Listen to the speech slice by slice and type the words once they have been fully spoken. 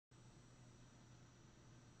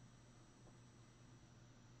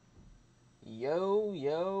Yo,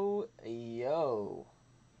 yo, yo.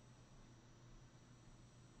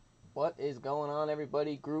 What is going on,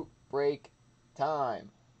 everybody? Group break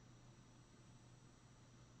time.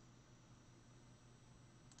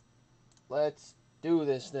 Let's do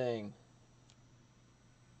this thing.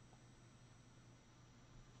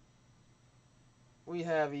 We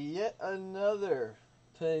have yet another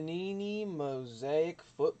Panini Mosaic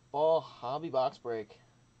football hobby box break.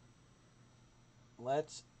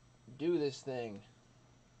 Let's do this thing.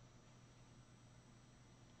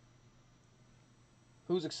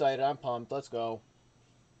 Who's excited? I'm pumped. Let's go.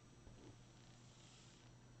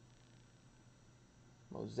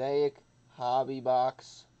 Mosaic hobby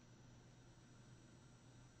box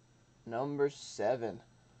number 7.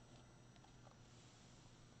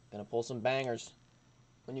 Gonna pull some bangers.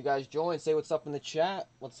 When you guys join, say what's up in the chat.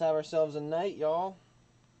 Let's have ourselves a night, y'all.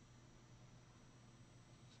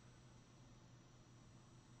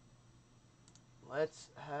 Let's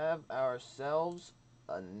have ourselves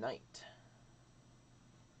a night.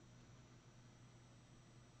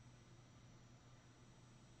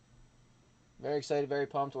 Very excited, very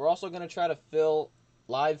pumped. We're also going to try to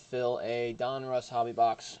live fill a Donruss hobby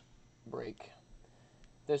box break.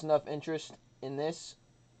 If there's enough interest in this,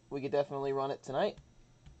 we could definitely run it tonight.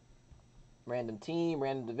 Random team,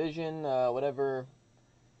 random division, whatever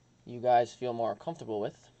you guys feel more comfortable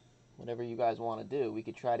with. Whatever you guys want to do, we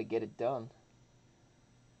could try to get it done.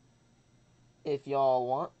 If y'all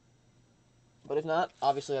want. But if not,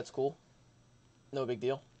 obviously that's cool. No big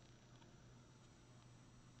deal.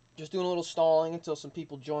 Just doing a little stalling until some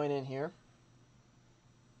people join in here.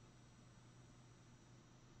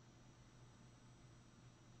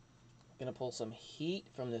 Gonna pull some heat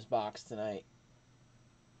from this box tonight.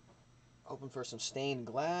 Hoping for some stained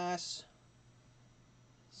glass.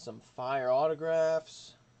 Some fire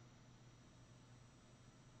autographs.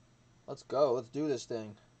 Let's go. Let's do this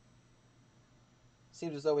thing.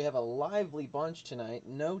 Seems as though we have a lively bunch tonight.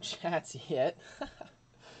 No chats yet.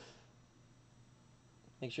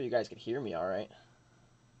 Make sure you guys can hear me all right.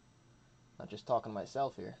 Not just talking to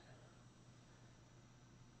myself here.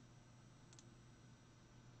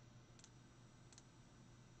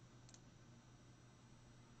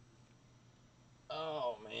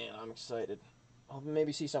 Oh, man, I'm excited. Hoping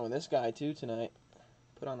maybe see some of this guy, too, tonight.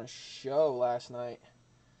 Put on a show last night.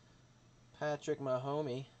 Patrick, my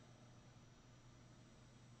homie.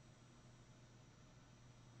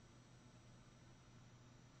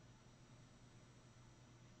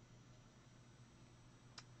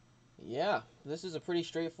 Yeah, this is a pretty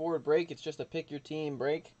straightforward break. It's just a pick your team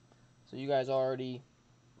break. So you guys already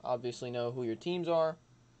obviously know who your teams are,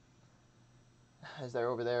 as they're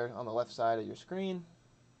over there on the left side of your screen.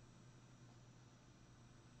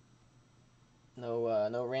 No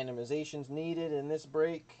randomizations needed in this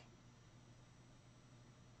break.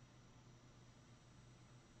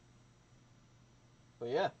 But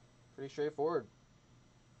yeah, pretty straightforward.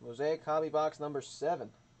 Mosaic hobby box number 7.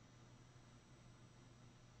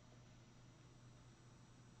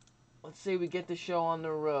 Let's see if we get the show on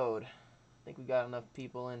the road. I think we got enough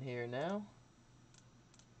people in here now.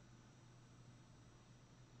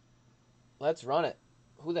 Let's run it.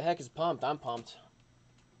 Who the heck is pumped? I'm pumped.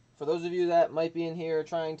 For those of you that might be in here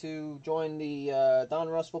trying to join the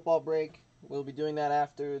Donruss football break, we'll be doing that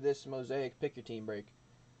after this Mosaic pick your team break.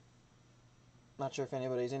 Not sure if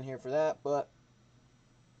anybody's in here for that, but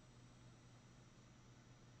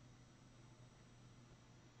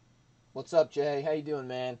what's up, Jay? How you doing,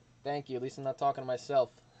 man? Thank you. At least I'm not talking to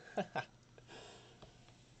myself. But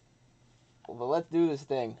let's do this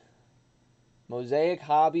thing. Mosaic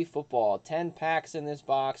Hobby Football. 10 packs in this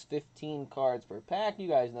box. 15 cards per pack. You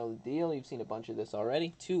guys know the deal. You've seen a bunch of this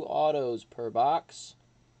already. 2 autos per box.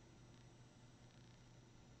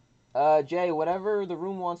 Jay, whatever the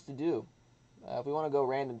room wants to do. If we want to go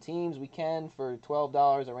random teams, we can for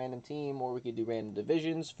 $12 a random team, or we could do random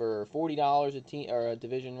divisions for $40 a team, or a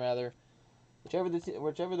division rather. Whichever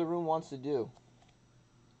the room wants to do.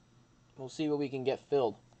 We'll see what we can get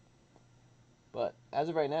filled. But as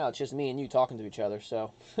of right now, it's just me and you talking to each other,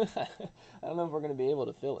 so I don't know if we're going to be able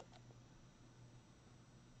to fill it.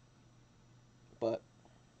 But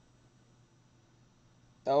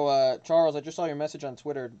Charles, I just saw your message on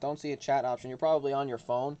Twitter. Don't see a chat option. You're probably on your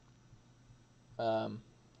phone.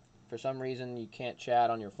 For some reason, you can't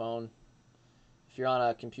chat on your phone. If you're on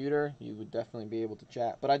a computer, you would definitely be able to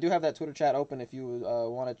chat. But I do have that Twitter chat open. If you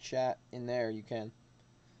want to chat in there, you can.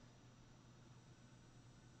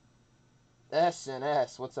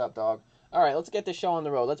 S&S, what's up, dog? All right, let's get this show on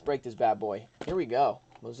the road. Let's break this bad boy. Here we go.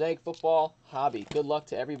 Mosaic football hobby. Good luck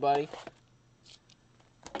to everybody.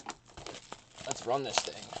 Let's run this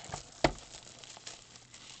thing.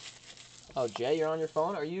 Oh, Jay, you're on your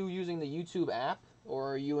phone? Are you using the YouTube app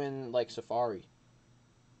or are you in like Safari?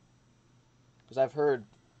 Because I've heard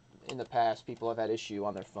in the past people have had issue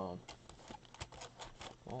on their phone.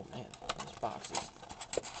 Oh man, this box is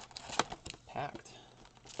packed.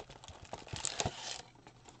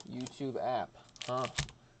 YouTube app, huh?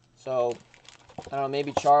 So, I don't know,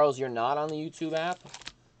 maybe Charles, you're not on the YouTube app?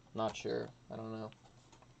 Not sure. I don't know.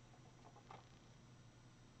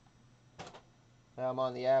 I'm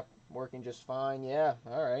on the app, working just fine. Yeah,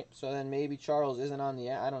 all right. So then maybe Charles isn't on the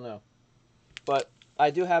app. I don't know. But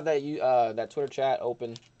I do have that that Twitter chat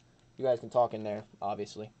open. You guys can talk in there,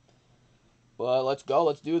 obviously. But let's go.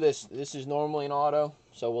 Let's do this. This is normally an auto,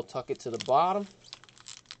 so we'll tuck it to the bottom.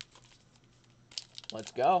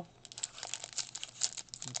 Let's go.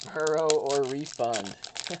 Burrow or refund.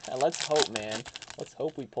 Let's hope, man. Let's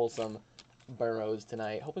hope we pull some Burrows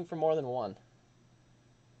tonight. Hoping for more than one.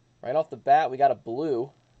 Right off the bat, we got a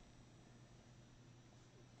blue.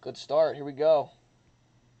 Good start. Here we go.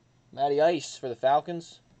 Matty Ice for the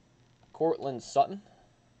Falcons. Cortland Sutton.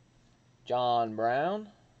 John Brown.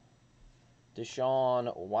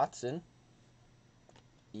 Deshaun Watson.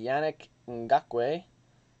 Yannick Ngakoue.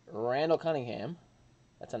 Randall Cunningham.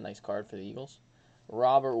 That's a nice card for the Eagles.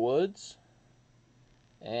 Robert Woods.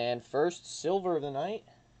 And first silver of the night.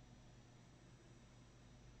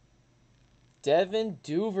 Devin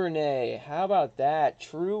Duvernay. How about that?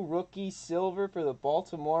 True rookie silver for the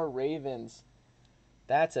Baltimore Ravens.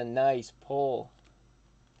 That's a nice pull.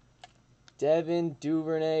 Devin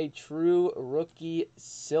Duvernay, true rookie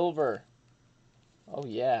silver. Oh,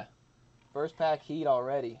 yeah. First pack heat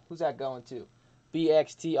already. Who's that going to?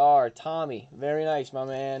 BXTR, Tommy. Very nice, my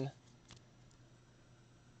man.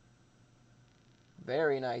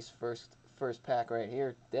 Very nice first pack right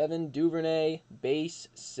here. Devin Duvernay, base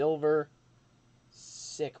silver.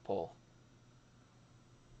 Sick pull.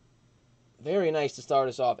 Very nice to start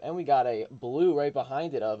us off. And we got a blue right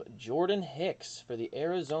behind it of Jordan Hicks for the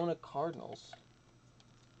Arizona Cardinals.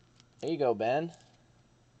 There you go, Ben.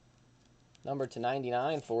 Number to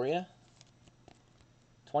 99 for you.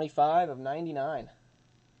 25 of 99.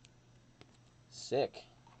 Sick.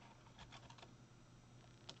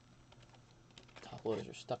 Top loaders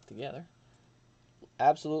are stuck together.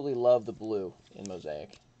 Absolutely love the blue in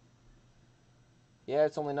Mosaic. Yeah,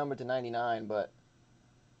 it's only numbered to 99, but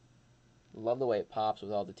love the way it pops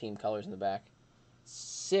with all the team colors in the back.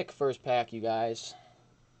 Sick first pack, you guys.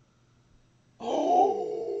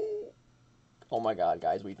 Oh my god,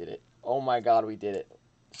 guys, we did it. Oh my god, we did it.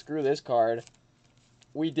 Screw this card.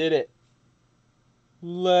 We did it.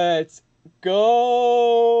 Let's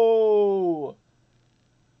go.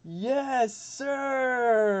 Yes,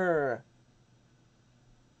 sir.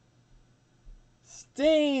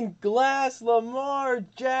 Stained glass Lamar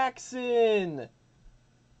Jackson.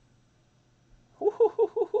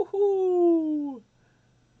 Woo-hoo-hoo-hoo-hoo.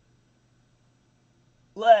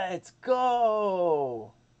 Let's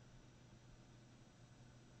go.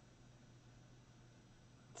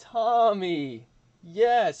 Tommy.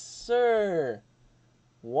 Yes, sir.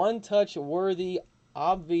 One touch worthy,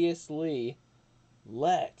 obviously.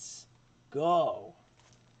 Let's go.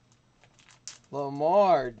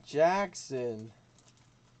 Lamar Jackson.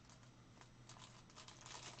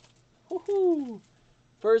 Woohoo!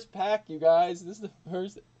 First pack, you guys. This is the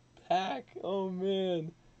first pack. Oh,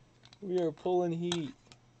 man. We are pulling heat.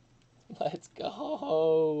 Let's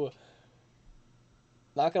go.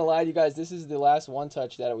 Not going to lie to you guys, this is the last one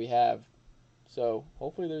touch that we have. So,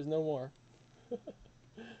 hopefully there's no more.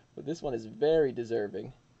 But this one is very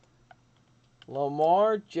deserving.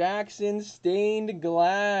 Lamar Jackson stained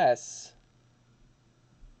glass.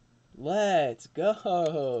 Let's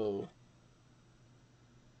go.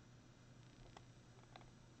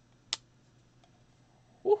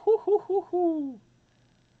 Woo-hoo-hoo-hoo-hoo.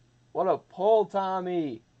 What a pull,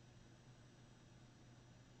 Tommy.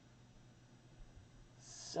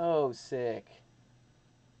 So sick.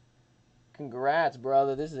 Congrats,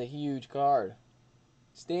 brother. This is a huge card.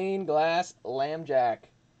 Stained glass Lambjack.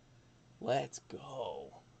 Let's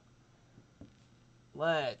go.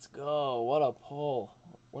 Let's go. What a pull.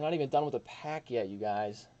 We're not even done with the pack yet, you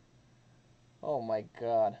guys. Oh, my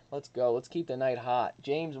God. Let's go. Let's keep the night hot.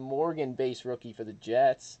 James Morgan, base rookie for the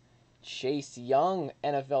Jets. Chase Young,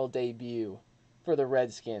 NFL debut for the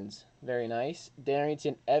Redskins. Very nice.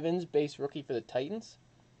 Darrington Evans, base rookie for the Titans.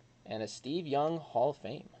 And a Steve Young Hall of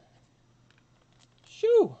Fame.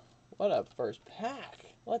 Shoo! What a first pack.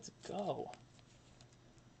 Let's go.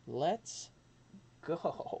 Let's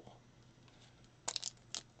go.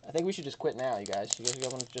 I think we should just quit now, you guys. You guys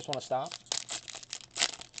just want to stop?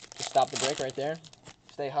 Just stop the break right there.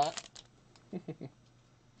 Stay hot.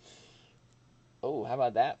 Oh, how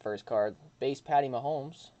about that first card? Base Patty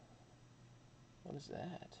Mahomes. What is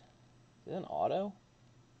that? Is it an auto?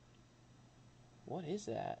 What is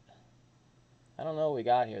that? I don't know what we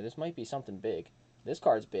got here. This might be something big. This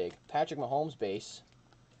card's big. Patrick Mahomes base.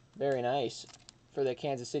 Very nice for the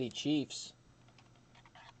Kansas City Chiefs.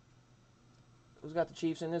 Who's got the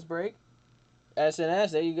Chiefs in this break?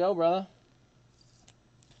 SNS. There you go, brother.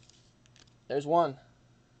 There's one.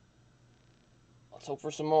 Let's hope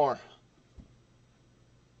for some more.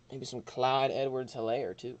 Maybe some Clyde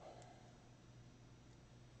Edwards-Helaire, too.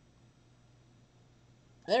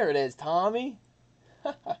 There it is, Tommy.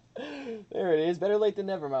 There it is. Better late than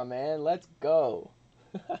never, my man. Let's go.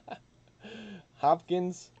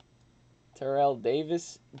 Hopkins, Terrell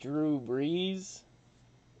Davis, Drew Brees,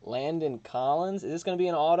 Landon Collins. Is this going to be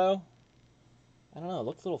an auto? I don't know. It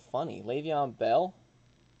looks a little funny. Le'Veon Bell.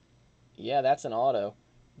 Yeah, that's an auto.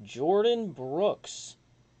 Jordan Brooks.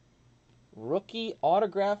 Rookie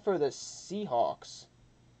autograph for the Seahawks.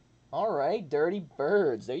 All right, Dirty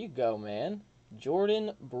Birds. There you go, man.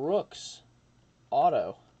 Jordan Brooks.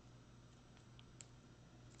 Auto.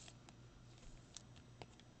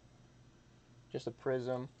 Just a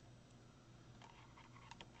prism.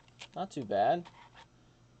 Not too bad.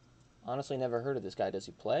 Honestly, never heard of this guy. Does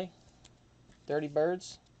he play? Dirty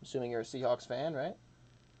Birds. Assuming you're a Seahawks fan, right?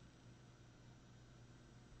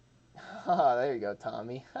 There you go,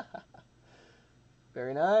 Tommy.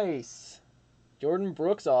 Very nice. Jordan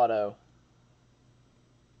Brooks auto.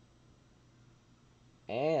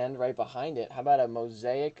 And right behind it, how about a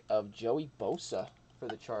mosaic of Joey Bosa for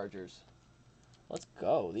the Chargers? Let's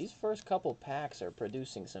go. These first couple packs are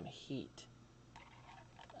producing some heat.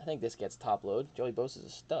 I think this gets top load. Joey Bosa's a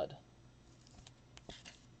stud.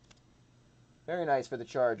 Very nice for the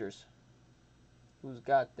Chargers. Who's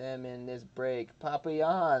got them in this break?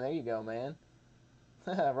 Papillon. There you go, man.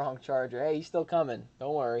 Wrong Charger. Hey, he's still coming.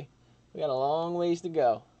 Don't worry. We got a long ways to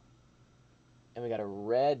go. And we got a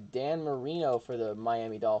red Dan Marino for the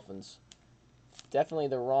Miami Dolphins. Definitely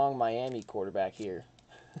the wrong Miami quarterback here.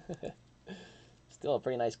 Still a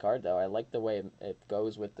pretty nice card, though. I like the way it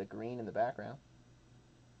goes with the green in the background.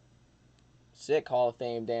 Sick Hall of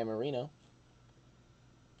Fame Dan Marino.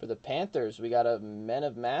 For the Panthers, we got a Men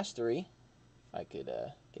of Mastery. If I could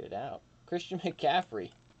get it out. Christian McCaffrey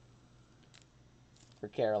for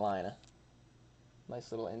Carolina. Nice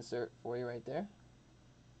little insert for you right there.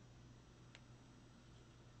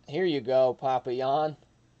 Here you go, Papillon.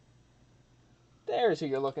 There's who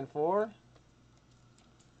you're looking for.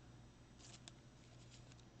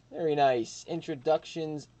 Very nice.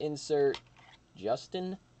 Introductions insert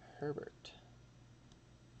Justin Herbert.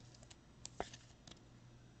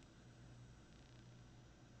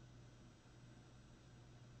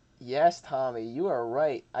 Yes, Tommy, you are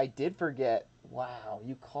right. I did forget. Wow,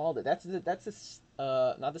 you called it. That's not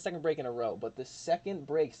the second break in a row, but the second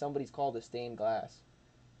break somebody's called a stained glass.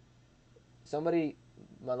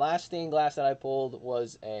 My last stained glass that I pulled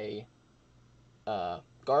was a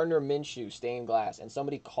Gardner Minshew stained glass, and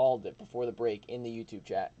somebody called it before the break in the YouTube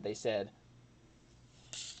chat. They said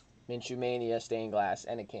Minshew Mania stained glass,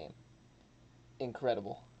 and it came.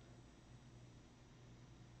 Incredible.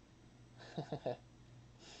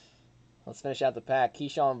 Let's finish out the pack.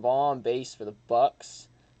 Keyshawn Vaughn base for the Bucks.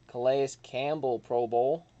 Calais Campbell Pro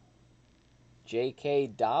Bowl. J.K.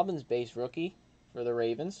 Dobbins base rookie for the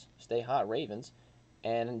Ravens. Stay hot, Ravens.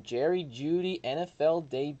 And Jerry Jeudy NFL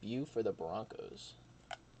debut for the Broncos.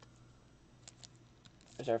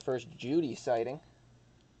 There's our first Jeudy sighting.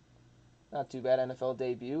 Not too bad NFL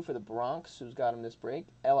debut for the Bronx. Who's got him this break?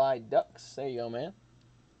 L.I. Ducks. There you go, man.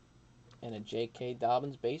 And a J.K.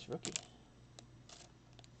 Dobbins base rookie.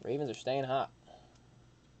 Ravens are staying hot.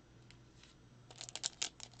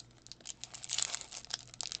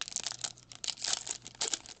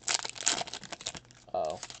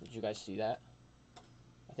 Uh-oh. Did you guys see that?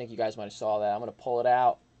 I think you guys might have saw that. I'm going to pull it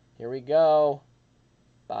out. Here we go.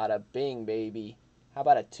 Bada bing, baby. How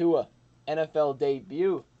about a Tua NFL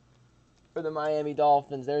debut for the Miami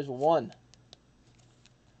Dolphins? There's one.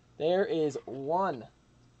 There is one.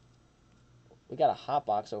 We got a hot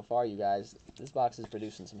box so far, you guys. This box is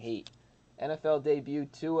producing some heat. NFL debut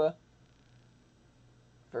Tua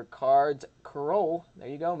for Cards Kroll. There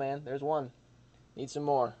you go, man. There's one. Need some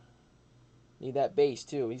more. Need that base,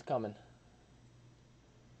 too. He's coming.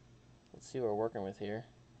 Let's see what we're working with here.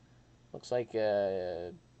 Looks like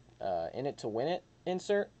in it to win it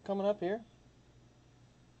insert coming up here.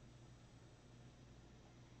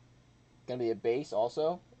 Gonna be a base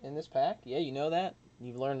also in this pack. Yeah, you know that.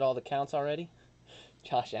 You've learned all the counts already.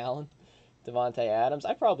 Josh Allen, Devontae Adams.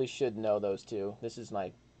 I probably should know those two. This is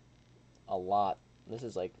a lot. This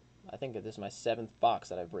is like I think that this is my 7th box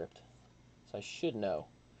that I've ripped, so I should know.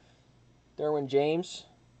 Derwin James,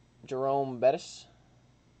 Jerome Bettis,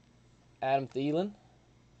 Adam Thielen,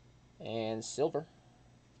 and silver.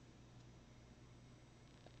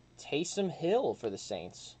 Taysom Hill for the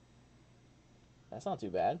Saints. That's not too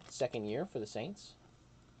bad. 2nd year for the Saints.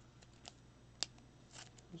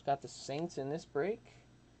 Who's got the Saints in this break?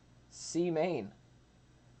 C. Main.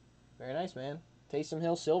 Very nice, man. Taysom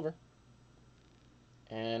Hill silver.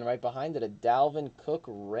 And right behind it, a Dalvin Cook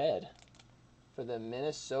red for the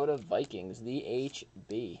Minnesota Vikings, the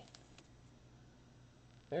HB.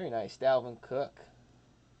 Very nice, Dalvin Cook.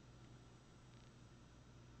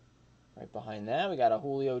 Right behind that, we got a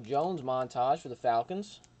Julio Jones montage for the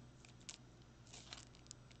Falcons.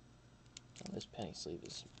 Oh, this penny sleeve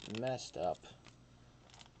is messed up.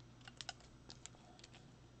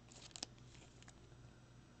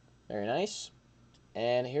 Very nice.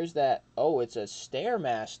 And here's that. Oh, it's a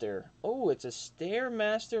Stairmaster. Oh, it's a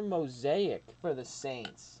Stairmaster Mosaic for the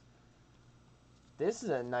Saints. This is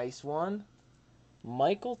a nice one.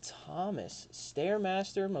 Michael Thomas,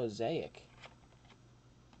 Stairmaster Mosaic.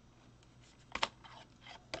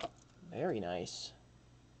 Very nice.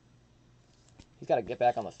 He's got to get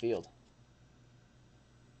back on the field.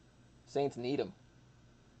 Saints need him.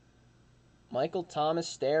 Michael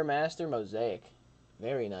Thomas, Stairmaster Mosaic.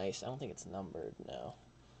 Very nice. I don't think it's numbered, no.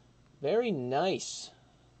 Very nice.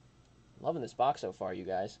 Loving this box so far, you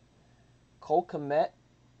guys. Cole Kmet,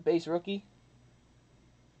 base rookie.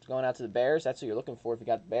 It's going out to the Bears. That's what you're looking for if you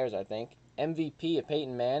got the Bears, I think. MVP of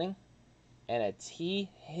Peyton Manning. And a T.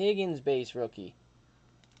 Higgins base rookie.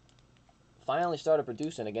 Finally started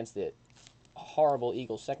producing against the horrible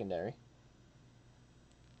Eagles secondary.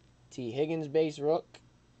 T. Higgins base rook.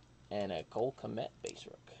 And a Cole Kmet base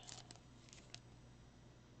rook.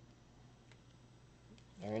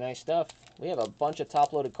 Very nice stuff. We have a bunch of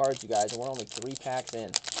top-loaded cards, you guys, and we're only 3 packs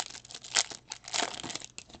in.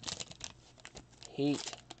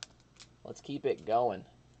 Heat. Let's keep it going.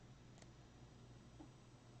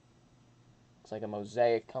 Looks like a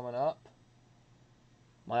Mosaic coming up.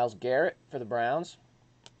 Myles Garrett for the Browns.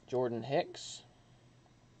 Jordan Hicks.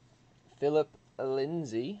 Philip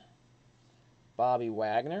Lindsay. Bobby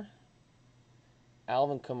Wagner.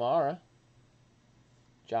 Alvin Kamara.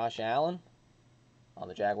 Josh Allen on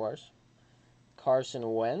the Jaguars.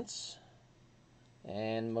 Carson Wentz.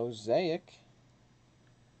 And Mosaic.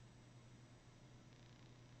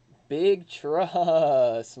 Big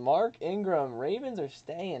Trust. Mark Ingram. Ravens are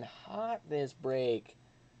staying hot this break.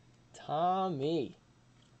 Tommy.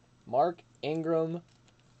 Mark Ingram.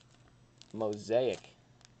 Mosaic.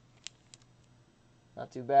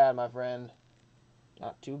 Not too bad, my friend.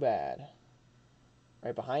 Not too bad.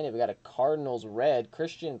 Right behind it, we got a Cardinals red.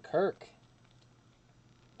 Christian Kirk.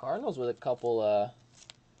 Cardinals with a couple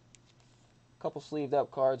sleeved up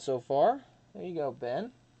cards so far. There you go,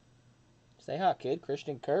 Ben. Stay hot, kid.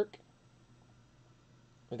 Christian Kirk.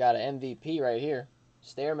 We got an MVP right here.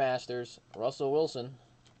 Stairmasters, Russell Wilson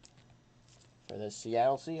for the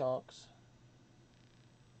Seattle Seahawks.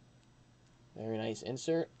 Very nice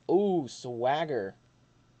insert. Ooh, swagger.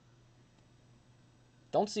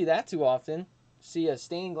 Don't see that too often. See a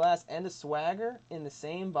stained glass and a swagger in the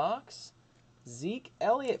same box. Zeke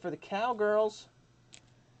Elliott for the Cowgirls.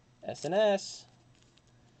 SNS.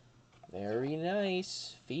 Very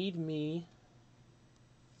nice. Feed me.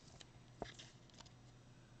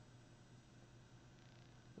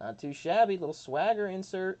 Not too shabby. Little swagger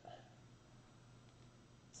insert.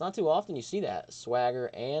 It's not too often you see that. Swagger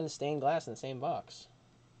and stained glass in the same box.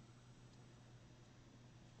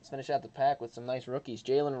 Let's finish out the pack with some nice rookies.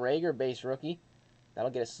 Jalen Reagor, base rookie. That'll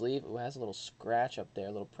get a sleeve. Ooh, it has a little scratch up there,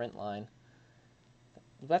 a little print line.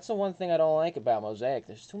 That's the one thing I don't like about Mosaic.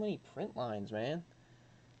 There's too many print lines, man.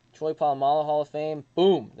 Troy Polamalu, Hall of Fame.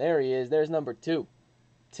 Boom. There he is. There's number 2.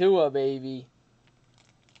 Tua, baby.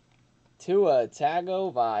 Tua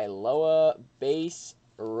Tagovailoa, base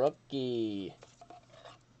rookie.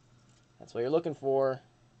 That's what you're looking for.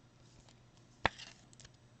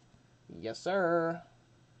 Yes, sir.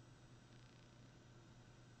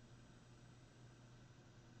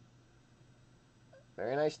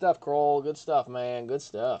 Very nice stuff, Kroll. Good stuff, man. Good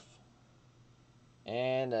stuff.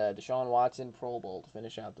 And Deshaun Watson Pro Bowl to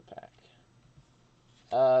finish out the pack.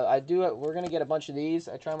 We're going to get a bunch of these.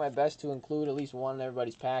 I try my best to include at least one in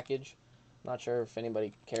everybody's package. Not sure if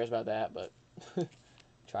anybody cares about that, but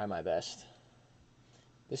try my best.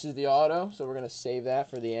 This is the auto, so we're going to save that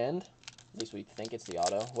for the end. At least we think it's the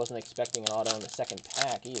auto. Wasn't expecting an auto in the second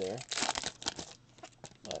pack either.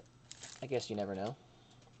 But I guess you never know.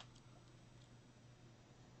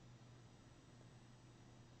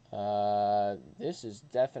 This is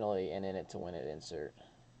definitely an in it to win it insert.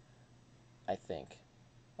 I think.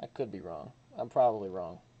 I could be wrong. I'm probably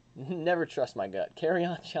wrong. Never trust my gut.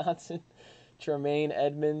 Kerryon Johnson, Tremaine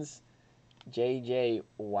Edmonds, J.J.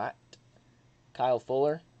 Watt, Kyle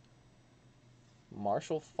Fuller,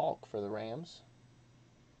 Marshall Faulk for the Rams,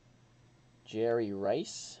 Jerry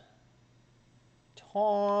Rice,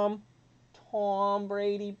 Tom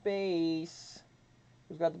Brady base.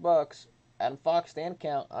 Who's got the Bucks? Adam Fox, stand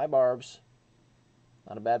count, Barbs.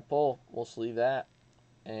 Not a bad pull. We'll sleeve that.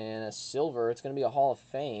 And a silver. It's going to be a Hall of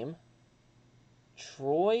Fame.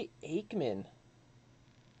 Troy Aikman.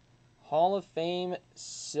 Hall of Fame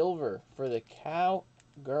silver for the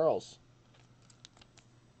Cowgirls.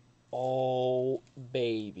 Oh,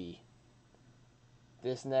 baby.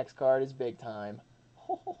 This next card is big time.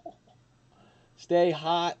 Stay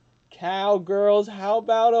hot. Cowgirls, how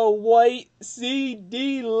about a white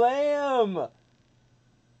CD Lamb?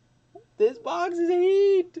 This box is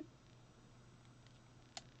heat.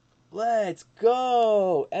 Let's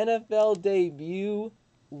go. NFL debut,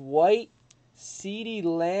 white CD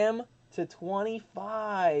Lamb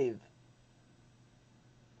 /25.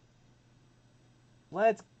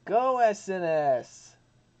 Let's go, SNS.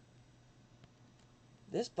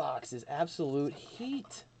 This box is absolute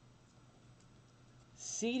heat.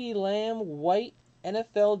 CeeDee Lamb, white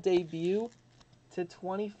NFL debut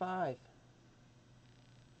 /25.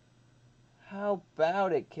 How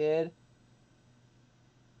about it, kid?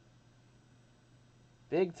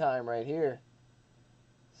 Big time right here.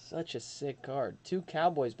 Such a sick card. 2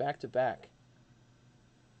 Cowboys back to back.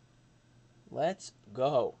 Let's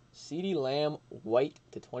go. CeeDee Lamb, white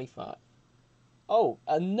 /25. Oh,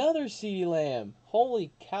 another CeeDee Lamb.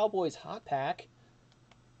 Holy Cowboys hot pack.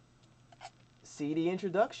 CD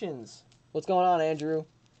introductions. What's going on, Andrew?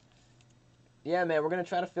 Yeah, man, we're going to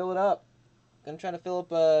try to fill it up. Going to try to fill up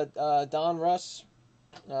Donruss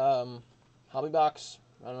hobby box.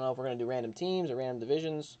 I don't know if we're going to do random teams or random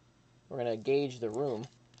divisions. We're going to gauge the room.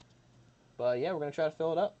 But, yeah, we're going to try to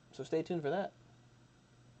fill it up. So stay tuned for that.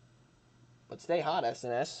 But stay hot,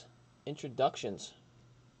 SNS. Introductions.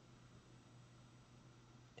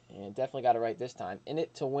 And definitely got it right this time. In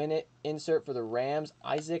it to win it. Insert for the Rams,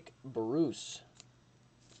 Isaac Bruce.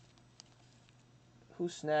 Who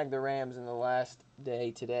snagged the Rams in the last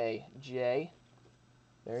day today? Jay.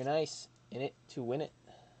 Very nice. In it to win it.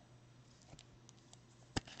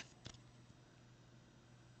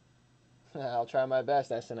 I'll try my best,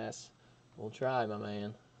 SNS. We'll try, my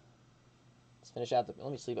man. Let's finish out the...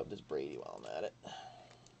 Let me sleeve up this Brady while I'm at it.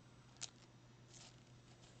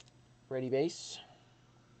 Brady base.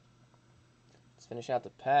 Let's finish out the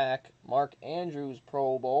pack. Mark Andrews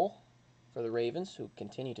Pro Bowl for the Ravens, who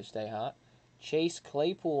continue to stay hot. Chase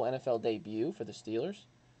Claypool NFL debut for the Steelers.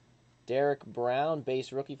 Derek Brown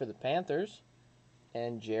base rookie for the Panthers.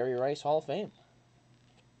 And Jerry Rice Hall of Fame.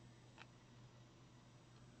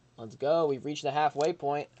 Let's go. We've reached the halfway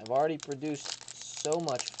point. I've already produced so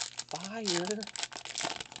much fire.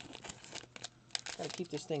 Gotta keep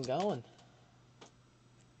this thing going.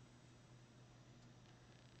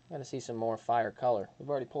 Gotta see some more fire color. We've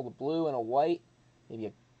already pulled a blue and a white. Maybe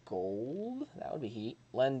a gold. That would be heat.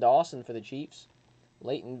 Len Dawson for the Chiefs.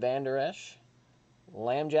 Leighton Vander Esch.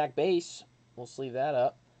 Lambjack base. We'll sleeve that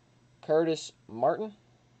up. Curtis Martin.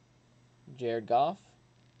 Jared Goff.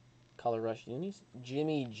 Color Rush Unis.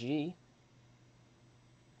 Jimmy G.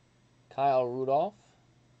 Kyle Rudolph.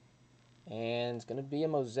 And it's going to be a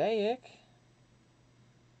Mosaic.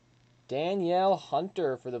 Danielle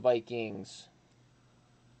Hunter for the Vikings.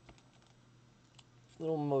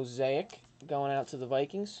 Little Mosaic going out to the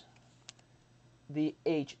Vikings. The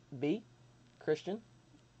HB. Christian.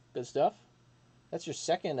 Good stuff. That's your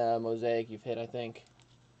second Mosaic you've hit, I think.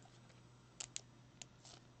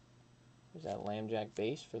 There's that Lambjack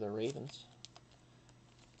base for the Ravens.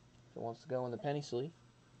 If it wants to go in the penny sleeve.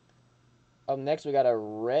 Up next, we got a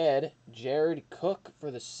red Jared Cook for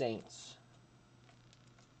the Saints.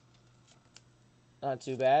 Not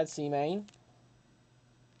too bad. C-Main.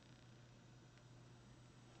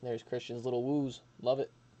 There's Christian's little woos. Love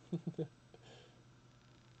it.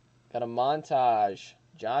 Got a montage.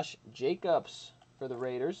 Josh Jacobs for the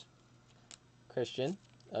Raiders. Christian,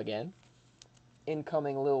 again.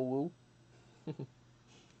 Incoming Lil Woo.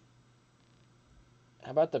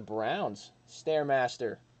 How about the Browns?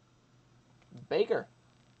 Stairmaster. Baker.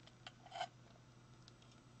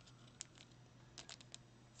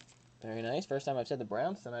 Very nice. First time I've said the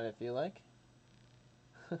Browns tonight, I feel like.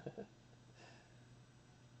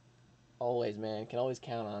 Always, man. Can always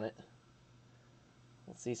count on it.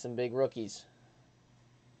 Let's see some big rookies.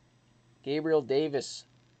 Gabriel Davis,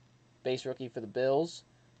 base rookie for the Bills.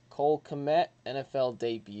 Cole Kmet, NFL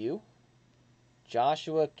debut.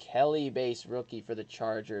 Joshua Kelly, base rookie for the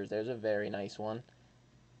Chargers. There's a very nice one.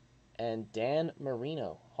 And Dan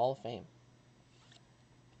Marino, Hall of Fame.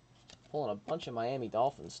 Pulling a bunch of Miami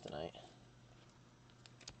Dolphins tonight.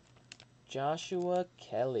 Joshua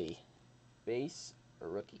Kelly, base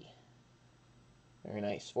rookie. Very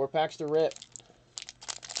nice. 4 packs to rip.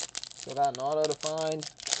 Still got an auto to find.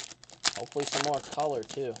 Hopefully some more color,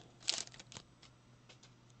 too.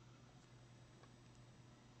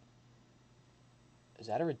 Is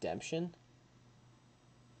that a redemption?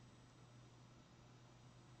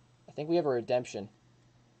 I think we have a redemption.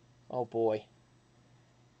 Oh, boy.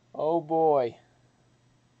 Oh, boy.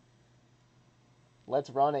 Let's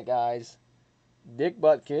run it, guys. Dick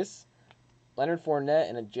Butkus. Leonard Fournette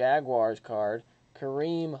and a Jaguars card.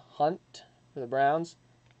 Kareem Hunt for the Browns.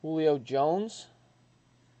 Julio Jones.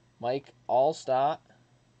 Mike Allstott.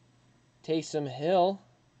 Taysom Hill.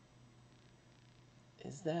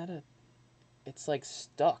 Is that a... It's like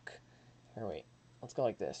stuck. Here, wait. Let's go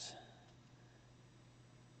like this.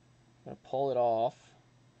 I'm going to pull it off.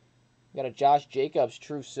 We got a Josh Jacobs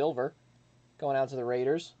True Silver going out to the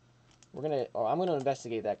Raiders. I'm going to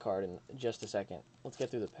investigate that card in just a second. Let's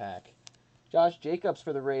get through the pack. Josh Jacobs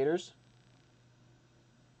for the Raiders.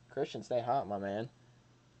 Christian, stay hot, my man.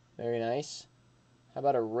 Very nice. How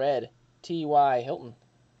about a red T.Y. Hilton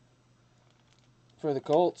for the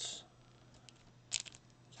Colts?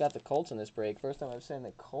 Got the Colts in this break. First time I've seen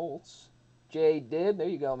the Colts. J. Dib, there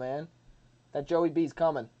you go, man. That Joey B's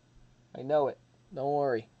coming. I know it. Don't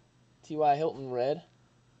worry. T.Y. Hilton red.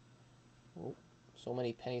 Oh, so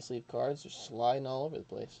many penny sleeve cards. They're sliding all over the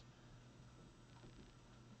place.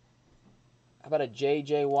 How about a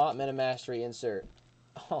J.J. Watt Metamastery insert?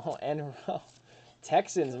 Oh, and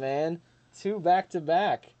Texans, man. 2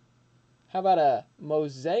 back-to-back. How about a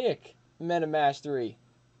Mosaic Metamastery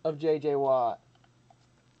of J.J. Watt?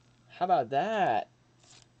 How about that?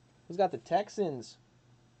 Who's got the Texans?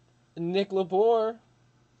 Nick Lepore.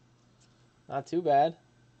 Not too bad.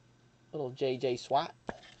 Little J.J. Swat.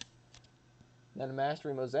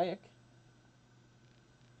 Metamastery Mosaic.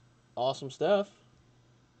 Awesome stuff.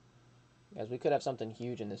 Guys, we could have something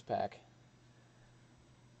huge in this pack.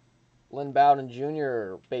 Lynn Bowden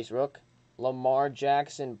Jr. base rook. Lamar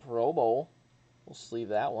Jackson Pro Bowl. We'll sleeve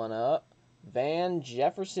that one up. Van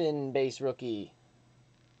Jefferson base rookie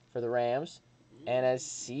for the Rams. And a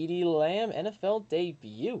CeeDee Lamb NFL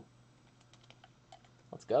debut.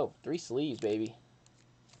 Let's go. 3 sleeves, baby.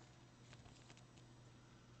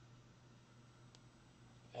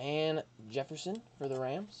 Van Jefferson for the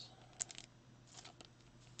Rams.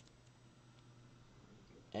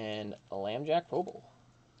 And a Lamb Jack Pro Bowl.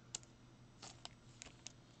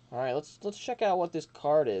 All right, let's check out what this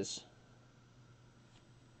card is.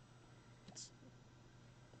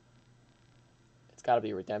 It's got to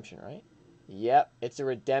be a redemption, right? Yep, it's a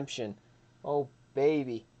redemption. Oh,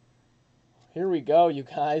 baby. Here we go, you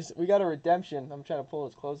guys. We got a redemption. I'm trying to pull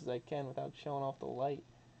as close as I can without showing off the light.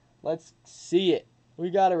 Let's see it. We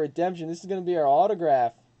got a redemption. This is going to be our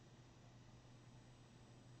autograph.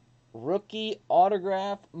 Rookie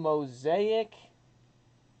autograph Mosaic.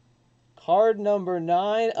 Card number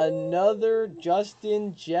 9. Another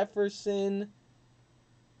Justin Jefferson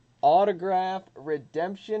autograph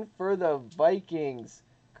redemption for the Vikings.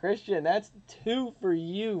 Christian, that's 2 for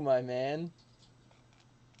you, my man.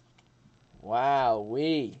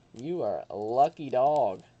 Wow-wee. You are a lucky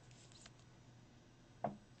dog.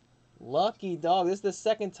 Lucky dog. This is the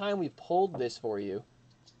second time we pulled this for you.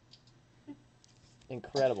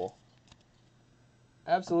 Incredible.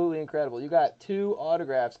 Absolutely incredible. You got 2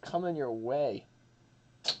 autographs coming your way.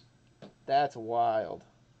 That's wild.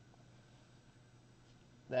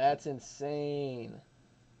 That's insane.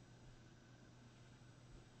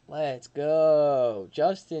 Let's go.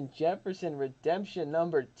 Justin Jefferson redemption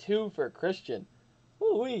number 2 for Christian.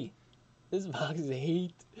 Woo-wee. This box is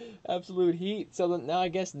heat. Absolute heat. So now I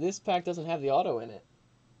guess this pack doesn't have the auto in it.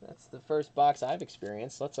 That's the first box I've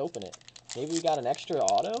experienced. Let's open it. Maybe we got an extra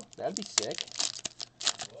auto? That'd be sick.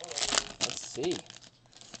 Let's see.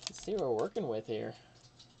 Let's see what we're working with here.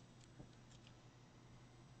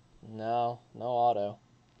 No auto.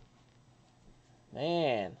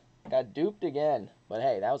 Man, got duped again. But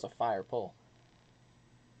hey, that was a fire pull.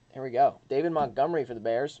 Here we go. David Montgomery for the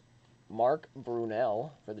Bears. Mark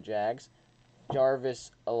Brunell for the Jags.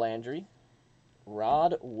 Jarvis Landry.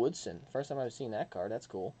 Rod Woodson. First time I've seen that card. That's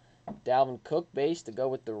cool. Dalvin Cook base to go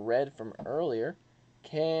with the red from earlier.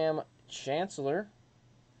 Cam Chancellor.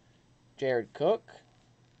 Jared Cook.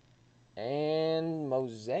 And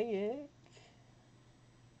Mosaic.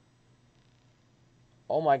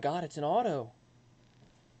 Oh my god, it's an auto.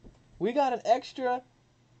 We got an extra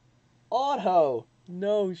auto.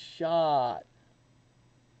 No shot.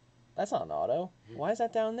 That's not an auto. Why is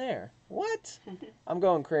that down there? What? I'm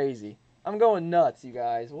going crazy. I'm going nuts, you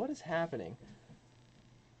guys. What is happening?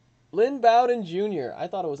 Lynn Bowden Jr. I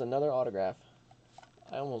thought it was another autograph.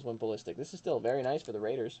 I almost went ballistic. This is still very nice for the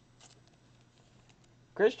Raiders.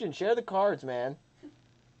 Christian, share the cards, man.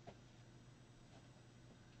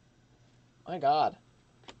 My God.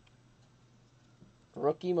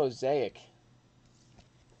 Rookie Mosaic.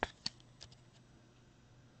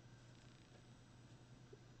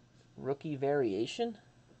 Rookie variation?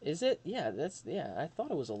 Is it? Yeah, I thought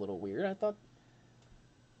it was a little weird. I thought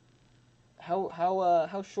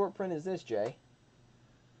how short print is this, Jay?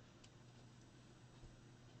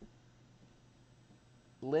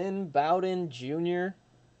 Lynn Bowden Jr.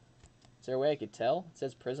 Is there a way I could tell? It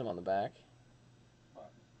says Prism on the back.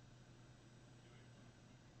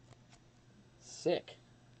 Sick.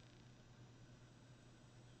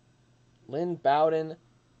 Lynn Bowden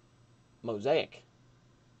Mosaic.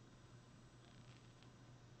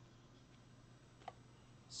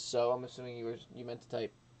 So I'm assuming you meant to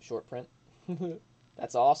type short print.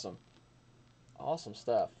 That's awesome. Awesome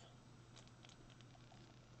stuff.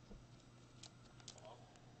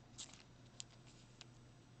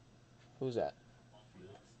 Who's that?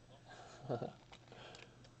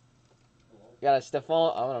 Got a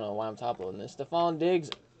Stephon. I don't know why I'm top loading this. Stephon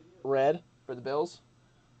Diggs, red for the Bills.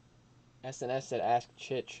 SNS said ask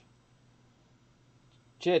Chich.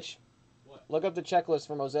 Chich, what? Look up the checklist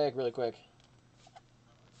for Mosaic really quick.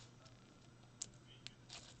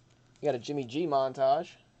 You got a Jimmy G montage.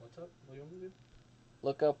 What's up? What do you want me to do?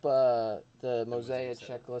 Look up the Mosaic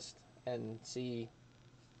checklist and see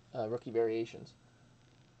rookie variations.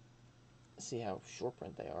 See how short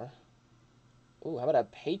print they are. Ooh, how about a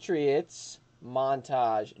Patriots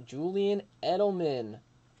montage? Julian Edelman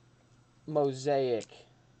Mosaic.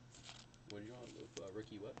 What do you want with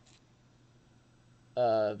rookie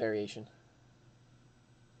what? Variation.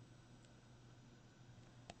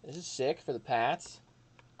 This is sick for the Pats.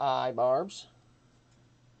 Barbs.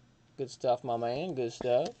 Good stuff, my man. Good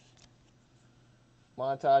stuff.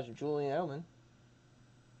 Montage of Julian Edelman.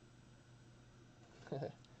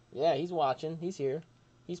 Yeah, he's watching. He's here.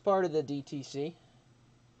 He's part of the DTC.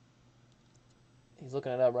 He's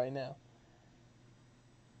looking it up right now.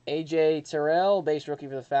 AJ Terrell, base rookie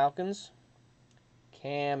for the Falcons.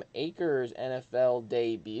 Cam Akers, NFL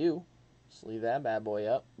debut. Let's leave that bad boy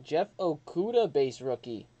up. Jeff Okuda, base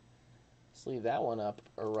rookie. Let's leave that one up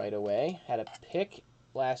right away. Had a pick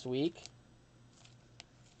last week.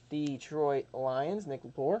 Detroit Lions, Nick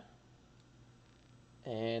Lepore.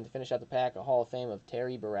 And to finish out the pack, a Hall of Fame of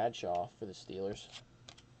Terry Bradshaw for the Steelers.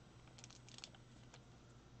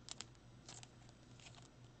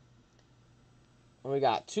 We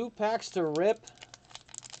got 2 packs to rip.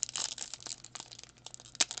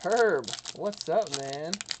 Herb, what's up,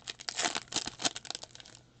 man?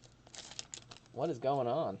 What is going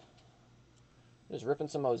on? Just ripping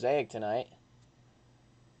some Mosaic tonight.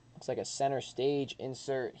 Looks like a center stage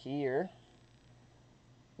insert here.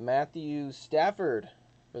 Matthew Stafford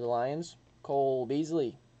for the Lions. Cole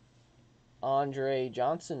Beasley. Andre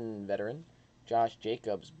Johnson, veteran. Josh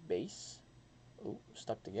Jacobs, base. Ooh,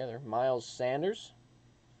 stuck together. Miles Sanders.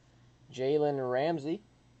 Jalen Ramsey.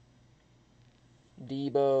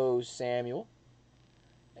 Deebo Samuel.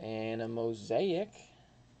 And a Mosaic.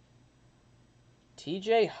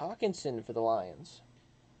 TJ Hawkinson for the Lions.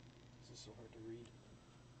 This is so hard to read.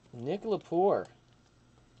 Nick Lepore.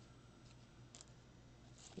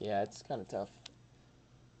 Yeah, it's kind of tough.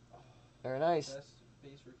 Very nice. Best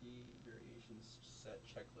base rookie variations set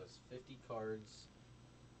checklist. 50 cards.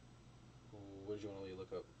 What did you want to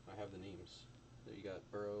look up? I have the names. You got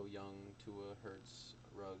Burrow, Young, Tua, Hurts,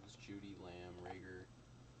 Ruggs, Judy, Lamb, Rager.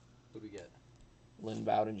 What do we get? Lynn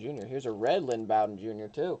Bowden Jr. Here's a red Lynn Bowden Jr.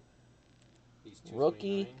 too. He's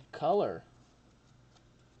Rookie color.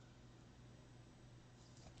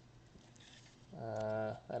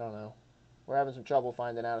 I don't know. We're having some trouble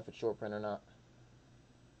finding out if it's short print or not.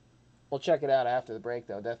 We'll check it out after the break,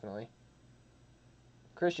 though, definitely.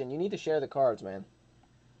 Christian, you need to share the cards, man.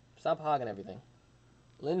 Stop hogging everything.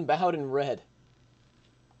 Lynn Bowden red.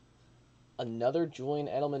 Another Julian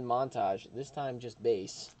Edelman montage. This time just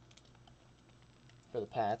base. For the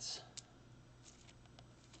Pats.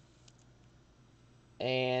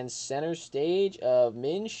 And center stage of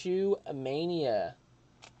Minshew Mania.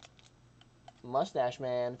 Mustache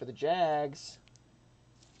Man for the Jags.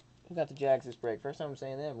 Who got the Jags this break? First time I'm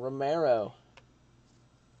saying them. Romero.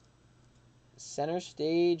 Center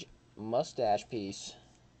stage mustache piece.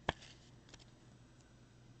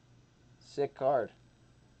 Sick card.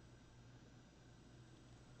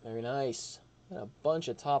 Very nice. And a bunch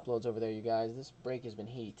of top loads over there, you guys. This break has been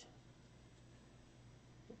heat.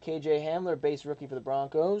 KJ Hamler, base rookie for the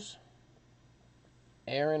Broncos.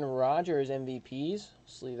 Aaron Rodgers, MVPs.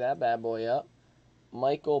 Sleeve that bad boy up.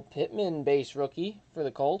 Michael Pittman, base rookie for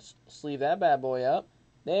the Colts. Sleeve that bad boy up.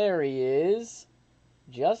 There he is.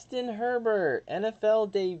 Justin Herbert,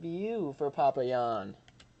 NFL debut for Papa Jan.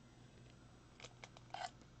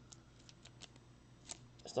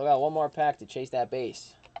 Still got one more pack to chase that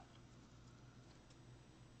base.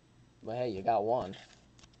 But hey, you got one.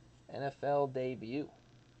 NFL debut.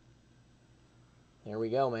 Here we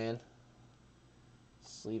go, man.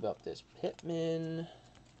 Sleeve up this Pittman.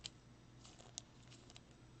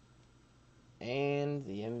 And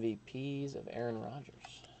the MVPs of Aaron Rodgers.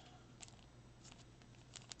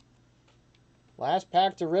 Last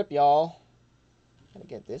pack to rip, y'all. Gotta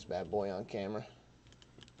get this bad boy on camera.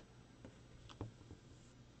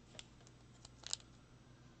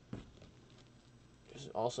 Just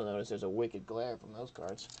also notice there's a wicked glare from those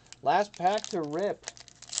cards. Last pack to rip.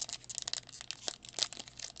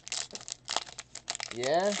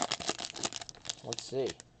 Yeah? Let's see.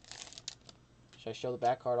 Should I show the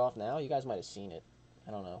back card off now? You guys might have seen it.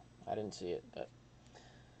 I don't know. I didn't see it, but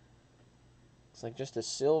it's like just a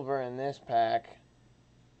silver in this pack.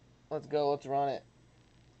 Let's go. Let's run it.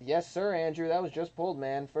 Yes, sir, Andrew. That was just pulled,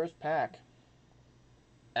 man. First pack.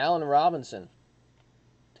 Allen Robinson.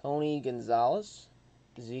 Tony Gonzalez.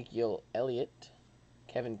 Ezekiel Elliott.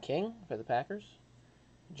 Kevin King for the Packers.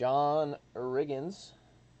 John Riggins.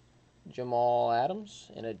 Jamal Adams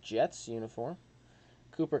in a Jets uniform.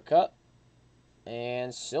 Cooper Kupp.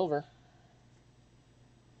 And silver.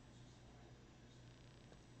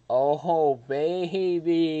 Oh,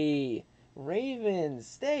 baby. Ravens,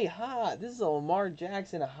 stay hot. This is a Lamar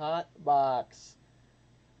Jackson hot box.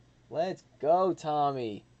 Let's go,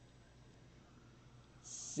 Tommy.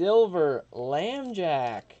 Silver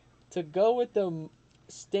Lambjack to go with the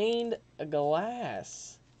stained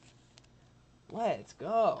glass. Let's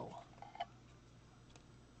go.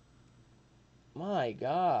 My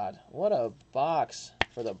God, what a box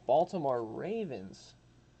for the Baltimore Ravens.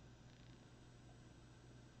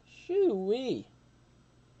 Shoo-wee.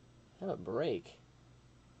 What a break.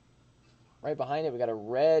 Right behind it, we got a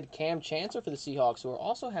red Cam Chancellor for the Seahawks, who are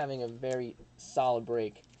also having a very solid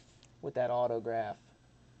break with that autograph.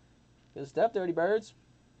 Good stuff, Dirty Birds.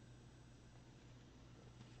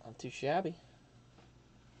 Not too shabby.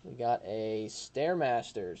 We got a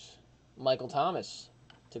Stairmasters, Michael Thomas,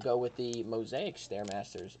 to go with the Mosaic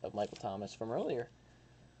Stairmasters of Michael Thomas from earlier.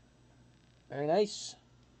 Very nice.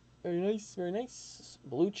 Very nice, very nice.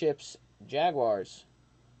 Blue Chips, Jaguars,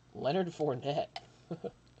 Leonard Fournette.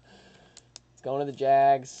 It's going to the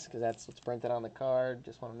Jags because that's what's printed on the card.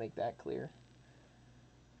 Just want to make that clear.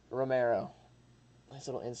 Romero. Nice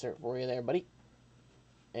little insert for you there, buddy.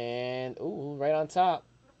 And, ooh, right on top.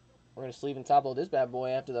 We're going to sleeve and top load this bad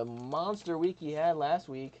boy after the monster week he had last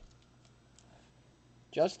week.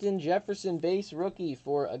 Justin Jefferson base rookie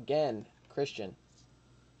for, again, Christian.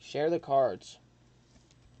 Share the cards.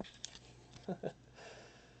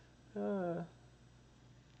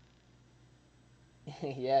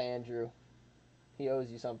 Yeah, Andrew. He owes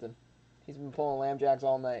you something. He's been pulling Lambjacks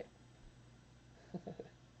all night.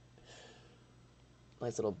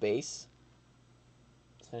 Nice little base.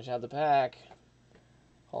 Let's finish out the pack.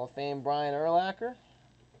 Hall of Fame Brian Urlacher.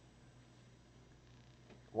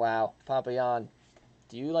 Wow, Papa Jan.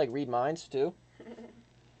 Do you like read minds too?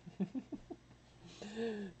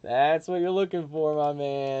 That's what you're looking for, my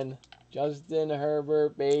man. Justin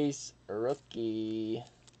Herbert base rookie.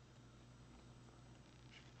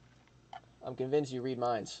 I'm convinced you read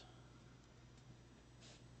minds.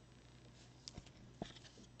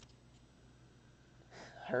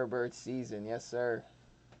 Herbert season, yes sir.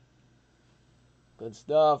 Good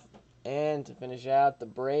stuff. And to finish out the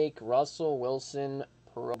break, Russell Wilson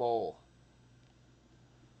Pro Bowl.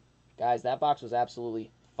 Guys, that box was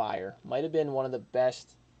absolutely fire. Might have been one of the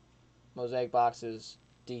best Mosaic boxes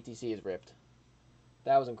DTC has ripped.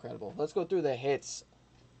 That was incredible. Let's go through the hits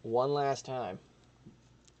one last time.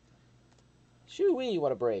 Shoo-wee,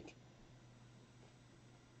 what a break.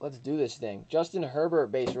 Let's do this thing. Justin Herbert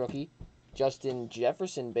base rookie. Justin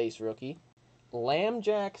Jefferson base rookie.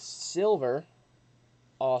 Lambjack silver.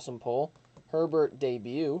 Awesome pull. Herbert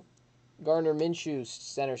debut. Gardner Minshew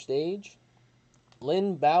center stage.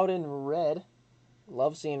 Lynn Bowden red.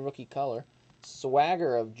 Love seeing rookie color.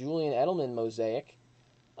 Swagger of Julian Edelman mosaic.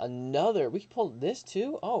 Another. We pulled this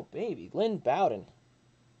too? Oh, baby. Lynn Bowden.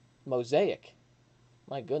 Mosaic.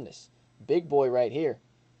 My goodness. Big boy right here.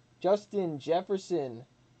 Justin Jefferson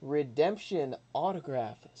redemption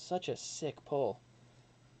autograph. Such a sick pull.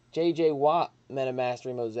 J.J. Watt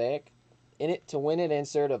MetaMastery Mosaic. In It to Win It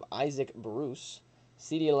insert of Isaac Bruce.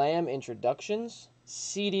 CeeDee Lamb introductions.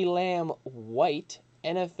 CeeDee Lamb White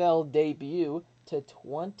NFL debut to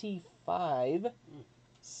 25.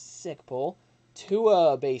 Sick pull.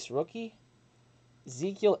 Tua base rookie.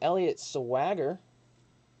 Ezekiel Elliott Swagger.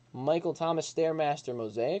 Michael Thomas Stairmaster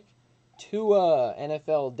Mosaic. Tua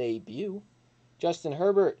NFL debut. Justin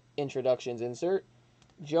Herbert introductions insert.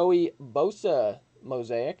 Joey Bosa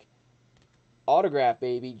Mosaic. Autograph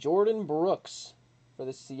baby. Jordan Brooks for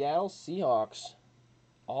the Seattle Seahawks.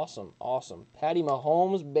 Awesome, awesome. Patty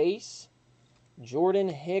Mahomes base. Jordan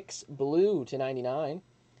Hicks blue to 99.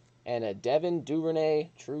 And a Devin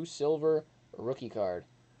Duvernay True Silver rookie card.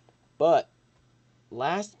 But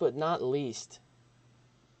last but not least,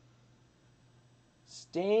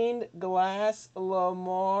 stained glass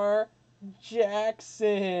Lamar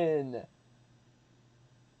Jackson.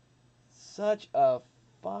 Such a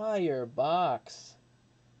fire box.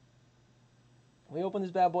 We opened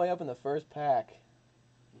this bad boy up in the first pack,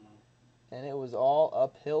 and it was all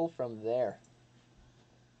uphill from there.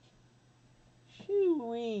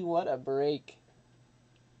 Shoo-wee, what a break.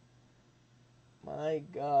 My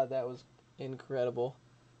God, that was incredible.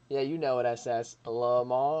 Yeah, you know it, SS.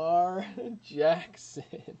 Lamar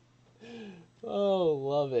Jackson. Oh,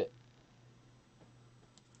 love it.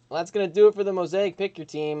 Well, that's going to do it for the Mosaic Pick Your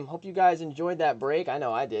Team. Hope you guys enjoyed that break. I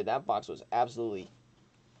know I did. That box was absolutely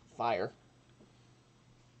fire.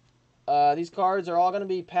 These cards are all going to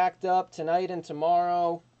be packed up tonight and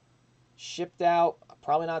tomorrow. Shipped out.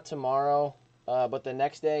 Probably not tomorrow, but the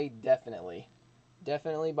next day, definitely.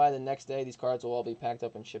 Definitely by the next day, these cards will all be packed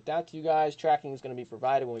up and shipped out to you guys. Tracking is going to be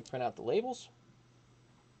provided when we print out the labels.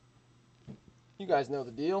 You guys know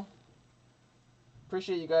the deal.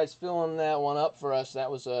 Appreciate you guys filling that one up for us.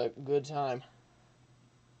 That was a good time.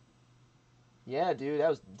 Yeah, dude, that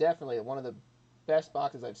was definitely one of the best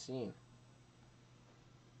boxes I've seen.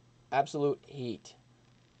 Absolute heat.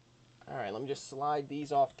 All right, let me just slide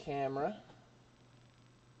these off camera.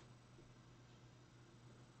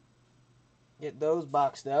 Get those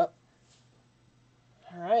boxed up.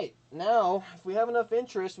 All right, now, if we have enough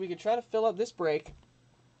interest, we could try to fill up this break.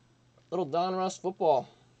 Little Donruss football.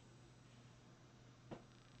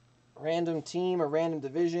 Random team or random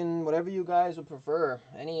division, whatever you guys would prefer.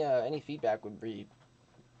 Any feedback would be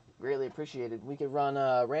greatly appreciated. We could run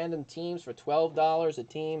random teams for $12 a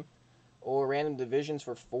team, or random divisions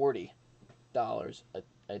for $40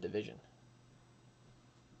 a division.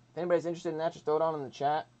 If anybody's interested in that, just throw it on in the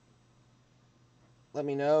chat. Let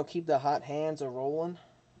me know. Keep the hot hands a rolling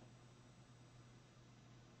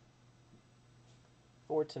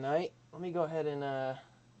for tonight. Let me go ahead and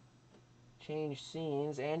change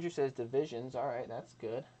scenes. Andrew says divisions. All right, that's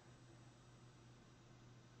good.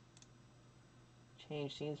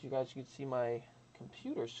 Change scenes so you guys can see my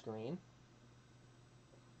computer screen.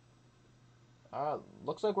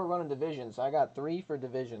 Looks like we're running divisions. I got 3 for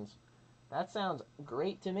divisions. That sounds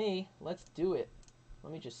great to me. Let's do it.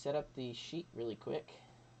 Let me just set up the sheet really quick.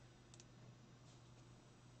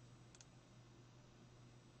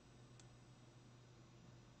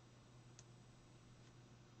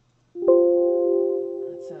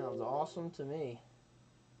 That sounds awesome to me.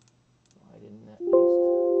 Why didn't that paste?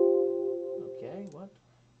 Okay, what?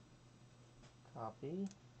 Copy.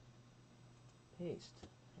 Paste.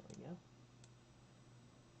 There we go.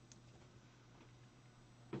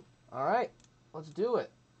 All right, let's do it.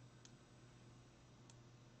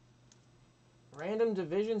 Random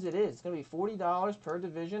divisions it is. It's going to be $40 per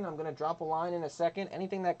division. I'm going to drop a line in a second.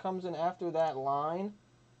 Anything that comes in after that line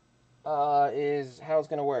is how it's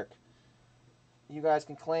going to work. You guys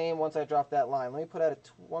can claim once I drop that line. Let me put out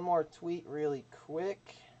one more tweet really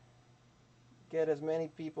quick. Get as many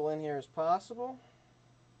people in here as possible.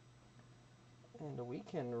 And we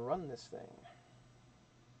can run this thing.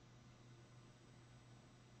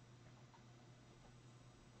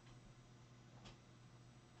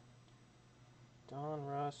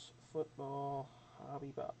 Donruss Football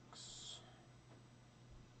Hobby Box.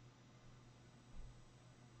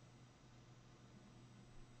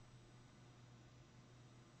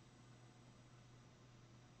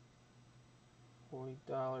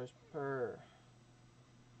 $40 per.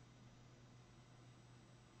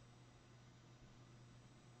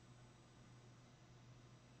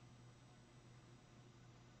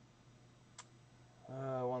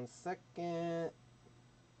 One second.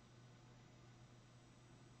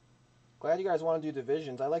 Glad you guys want to do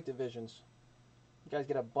divisions. I like divisions. You guys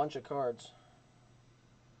get a bunch of cards.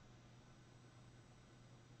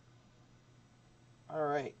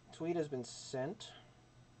 Alright, tweet has been sent.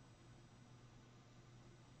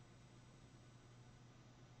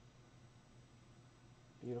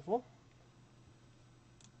 Beautiful.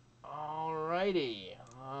 Alrighty.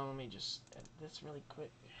 Let me just edit this really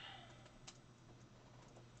quick.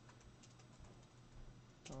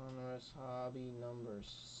 Donruss hobby number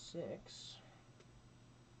 6.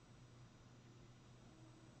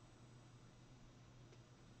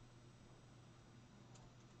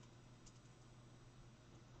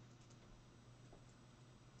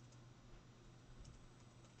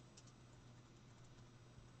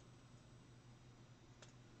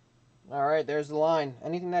 Alright, there's the line.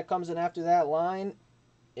 Anything that comes in after that line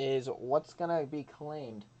is what's going to be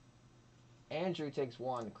claimed. Andrew takes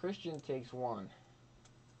 1. Christian takes 1.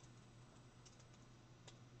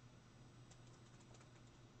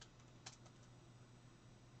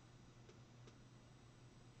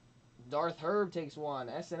 Darth Herb takes 1.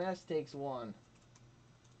 SNS takes 1.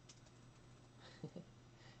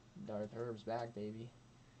 Darth Herb's back, baby.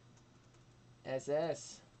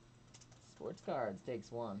 SS Sports Cards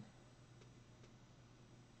takes 1.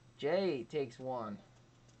 Jay takes 1.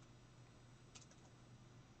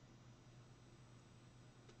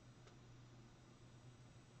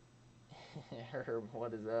 Herb,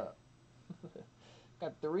 what is up?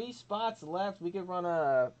 Got 3 spots left. We could run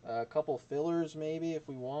a couple fillers maybe if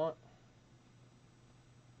we want.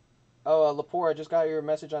 Oh, Lepore, I just got your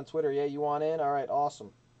message on Twitter. Yeah, you want in? All right,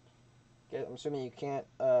 awesome. I'm assuming you can't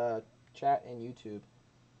chat in YouTube.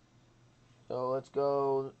 So let's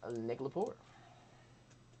go Nick Lepore.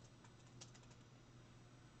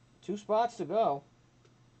 2 spots to go.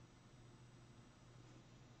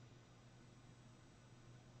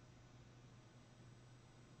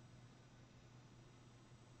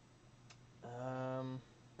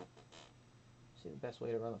 See the best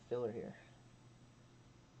way to run a filler here.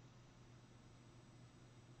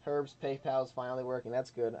 Herb's PayPal's finally working. That's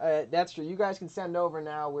good. That's true. You guys can send over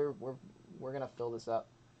now. We're gonna fill this up.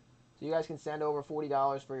 So you guys can send over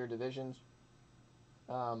 $40 for your divisions.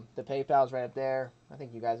 The PayPal's right up there. I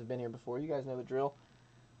think you guys have been here before. You guys know the drill.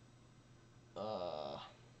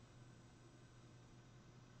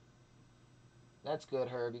 That's good,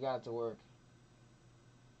 Herb. You got it to work.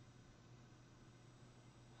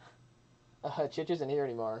 Chich isn't here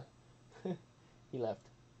anymore. He left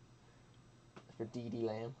for DD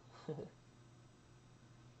Lamb.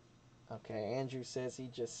 Okay, Andrew says he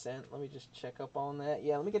just sent. Let me just check up on that.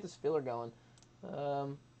 Yeah, let me get this filler going.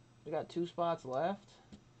 We got 2 spots left.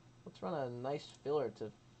 Let's run a nice filler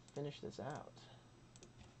to finish this out.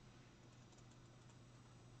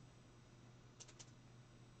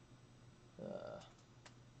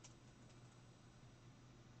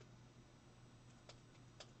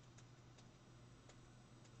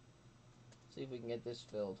 See if we can get this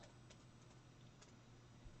filled.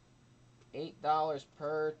 $8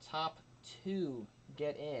 per top 2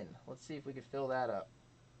 get in. Let's see if we can fill that up.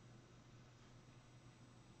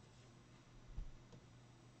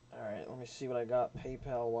 Alright, let me see what I got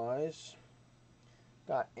PayPal wise.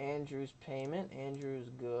 Got Andrew's payment. Andrew's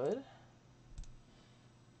good.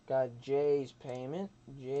 Got Jay's payment.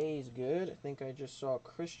 Jay's good. I think I just saw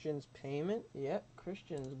Christian's payment. Yep,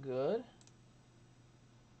 Christian's good.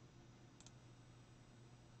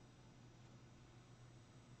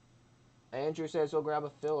 Andrew says he'll grab a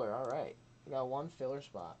filler. Alright. We got 1 filler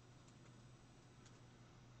spot.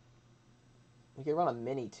 We could run a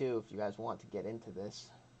mini too if you guys want to get into this.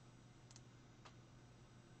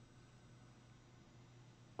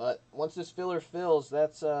 But once this filler fills,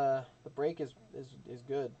 that's the break is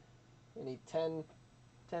good. We need 10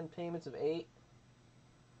 payments of $8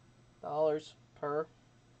 per.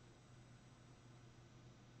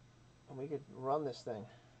 And we could run this thing.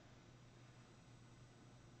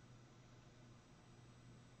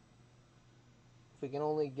 If we can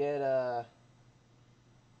only get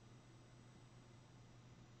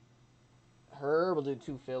Herb, we'll do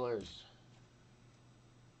 2 fillers.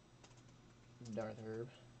 Darth Herb.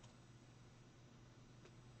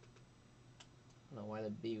 I don't know why the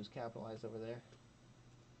B was capitalized over there.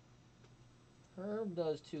 Herb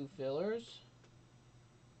does 2 fillers.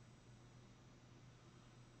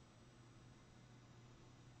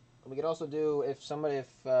 We could also do, if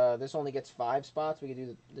this only gets 5 spots, we could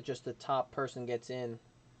do just the top person gets in,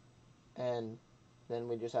 and then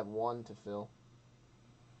we just have 1 to fill.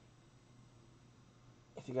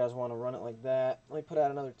 If you guys want to run it like that. Let me put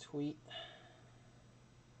out another tweet.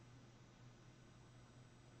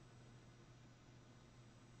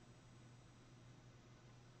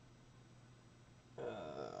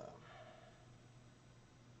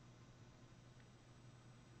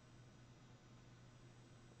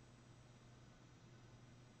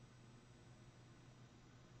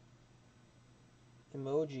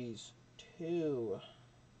 Emojis, 2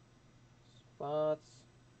 spots.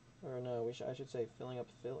 Or no, I should say filling up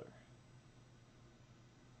filler.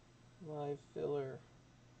 Live filler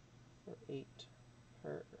for 8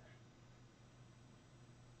 per.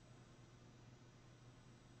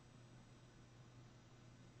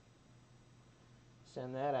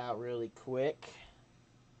 Send that out really quick.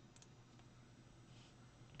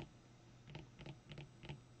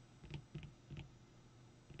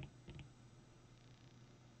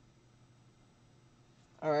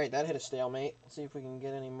 Alright, that hit a stalemate. Let's see if we can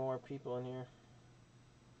get any more people in here.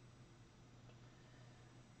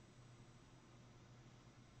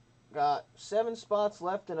 Got 7 spots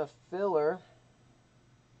left in a filler.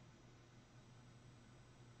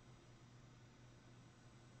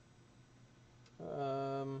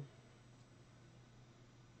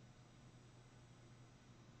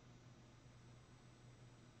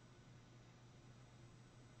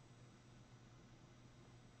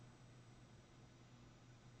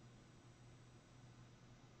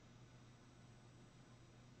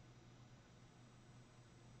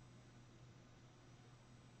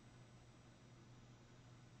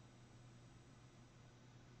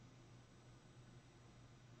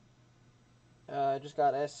 Just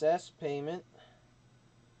got SS payment.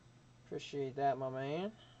 Appreciate that, my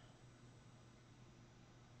man.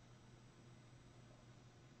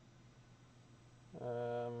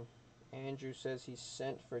 Andrew says he's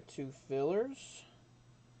sent for 2 fillers.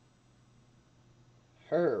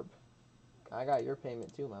 Herb, I got your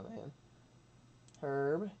payment too, my man.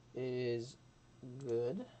 Herb is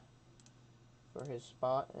good for his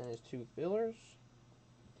spot and his 2 fillers.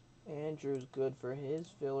 Andrew's good for his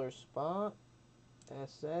filler spot.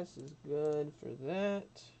 SS is good for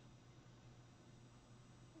that.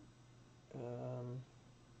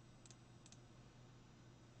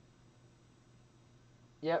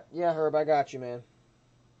 Yep, yeah, Herb, I got you, man.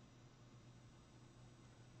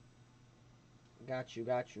 Got you.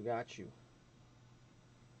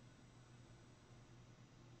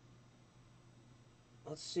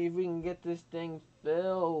 Let's see if we can get this thing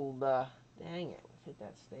filled. Dang it, hit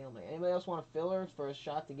that stalemate. Anybody else want a filler for a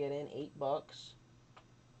shot to get in? $8.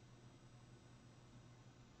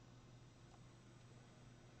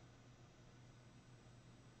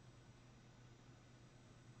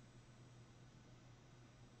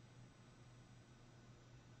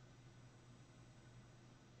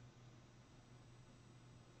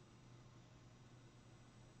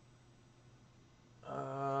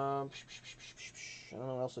 I don't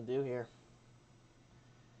know what else to do here.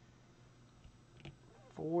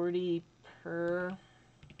 40 per.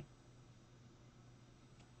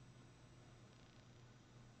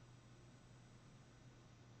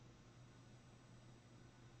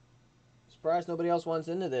 Surprised nobody else wants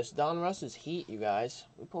into this. Donruss is heat, you guys.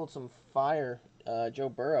 We pulled some fire Joe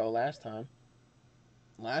Burrow last time.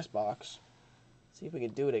 Last box. See if we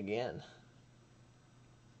can do it again.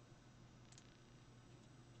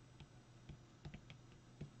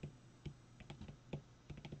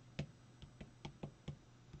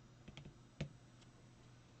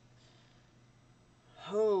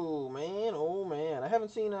 Oh man. I haven't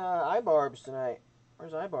seen iBarbs tonight.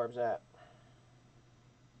 Where's iBarbs at?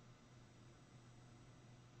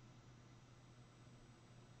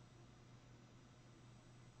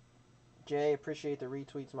 Jay, appreciate the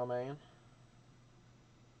retweets, my man.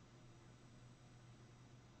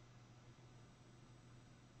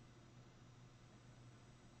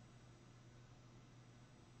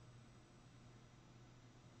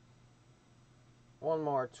 One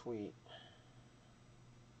more tweet.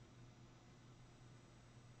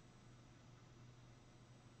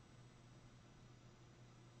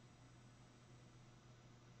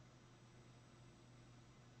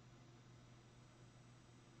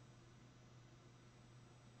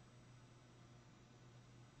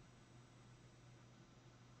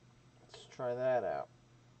 Let's try that out.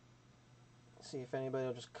 See if anybody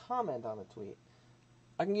will just comment on the tweet.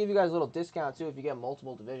 I can give you guys a little discount too if you get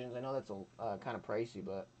multiple divisions. I know that's kind of pricey,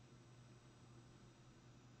 but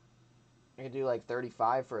I could do like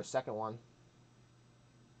 35 for a second one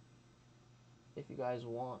if you guys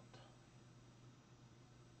want.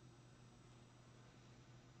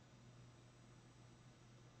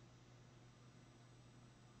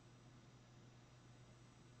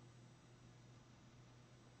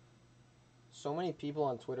 So many people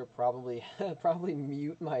on Twitter probably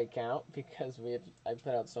mute my account because I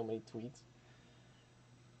put out so many tweets.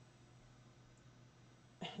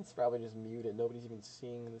 It's probably just muted. Nobody's even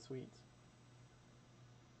seeing the tweets.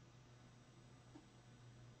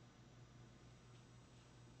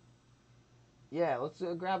 Yeah, let's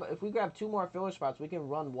grab. If we grab 2 more filler spots, we can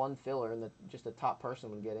run 1 filler, and just the top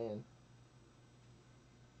person would get in.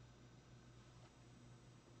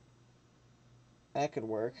 That could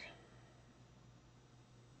work.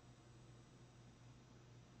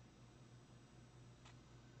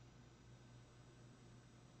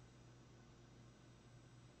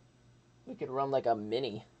 We could run like a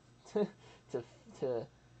mini to to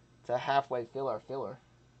to halfway fill our filler.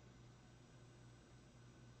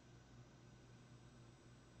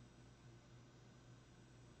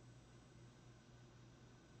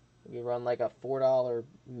 We could run like a $4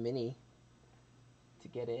 mini to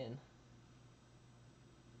get in.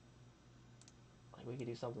 Like we could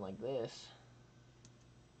do something like this.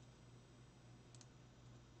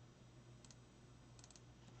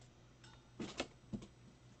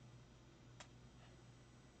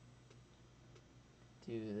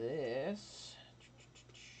 Do this.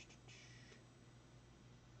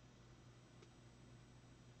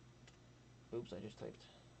 Oops, I just typed.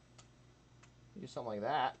 Do something like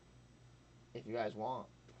that if you guys want.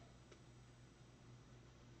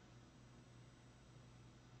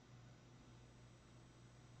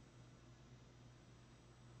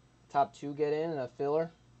 Top two get in and a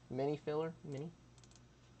filler. Mini filler. Mini.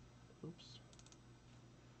 Oops.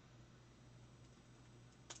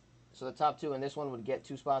 So the top two in this one would get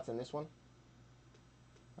 2 spots in this one.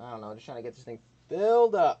 I don't know. Just trying to get this thing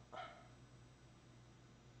filled up.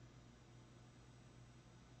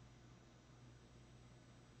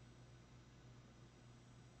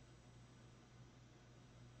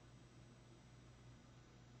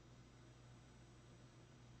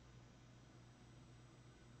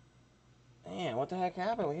 Man, what the heck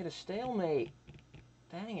happened? We hit a stalemate.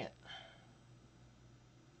 Dang it.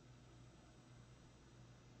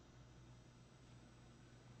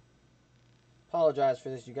 Apologize for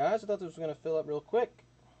this, you guys. I thought this was going to fill up real quick.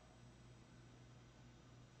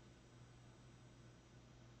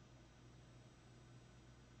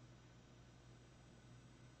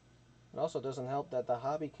 It also doesn't help that the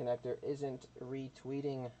hobby connector isn't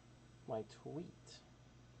retweeting my tweet.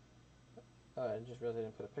 I just realized I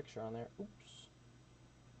didn't put a picture on there. Oops.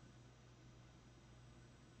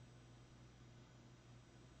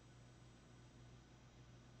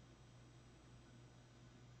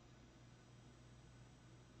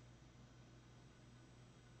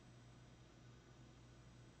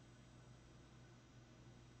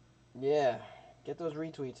 Yeah, get those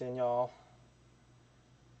retweets in, y'all.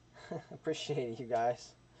 Appreciate it, you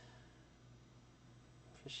guys.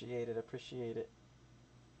 Appreciate it, appreciate it.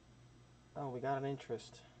 Oh, we got an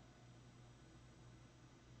interest.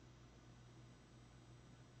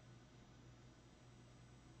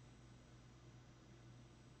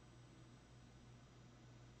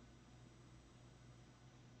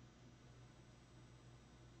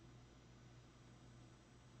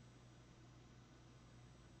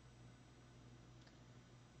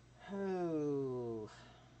 Oh.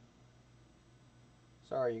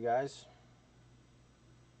 Sorry, you guys.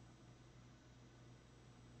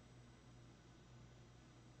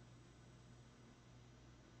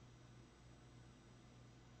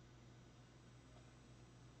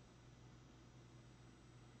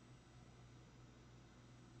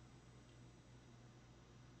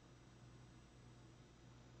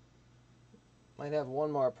 Might have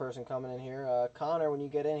one more person coming in here. Connor, when you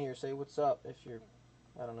get in here, say what's up. If you're,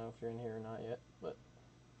 I don't know if you're in here or not yet, but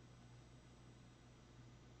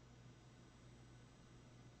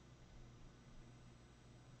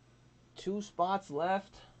 2 spots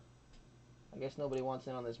left. I guess nobody wants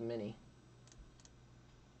in on this mini.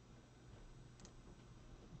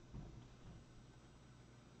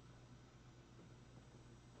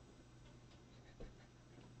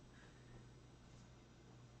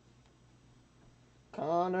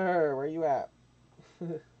 Connor, where you at?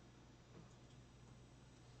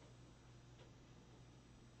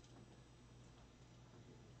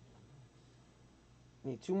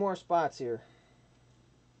 Need 2 more spots here.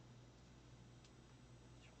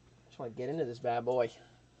 Just want to get into this bad boy.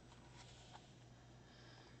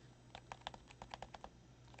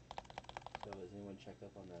 So has anyone checked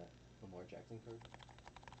up on that Lamar Jackson card?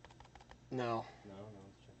 No. No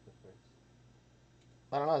one's checked the price.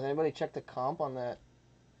 I don't know. Has anybody checked the comp on that?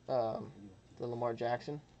 The Lamar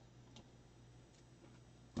Jackson.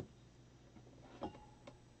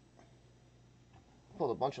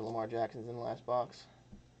 Pulled a bunch of Lamar Jacksons in the last box.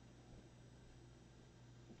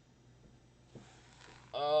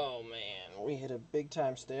 Oh man, we hit a big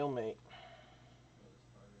time stalemate.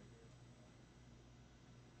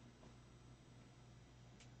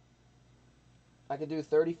 I could do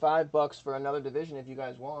 $35 for another division if you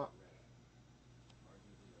guys want.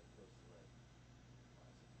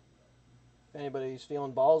 If anybody's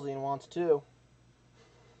feeling ballsy and wants to.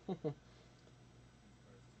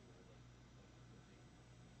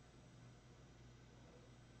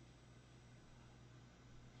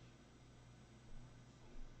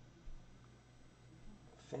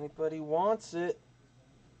 If anybody wants it.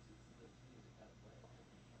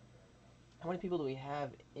 How many people do we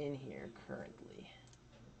have in here currently?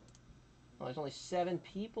 Oh, there's only 7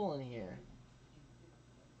 people in here.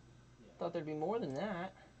 Thought there'd be more than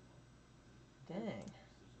that. Dang.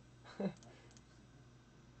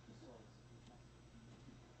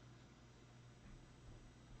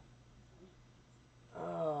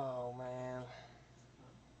 Oh, man.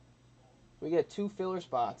 We get 2 filler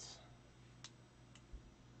spots.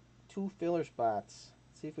 2 filler spots.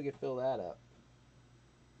 Let's see if we can fill that up.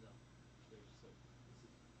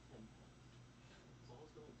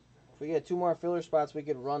 If we get 2 more filler spots, we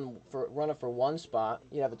could run it for 1 spot.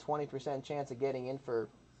 You'd have a 20% chance of getting in for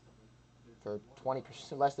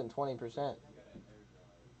 20%, less than 20%.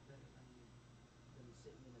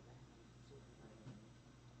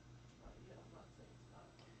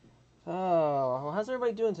 Oh, well, how's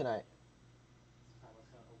everybody doing tonight?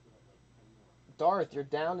 Darth, you're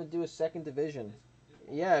down to do a second division.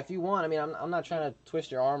 Yeah, if you want. I mean, I'm not trying to twist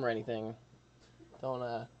your arm or anything.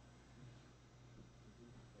 Don't.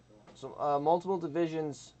 So multiple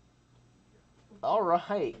divisions. All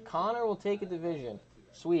right, Connor will take a division.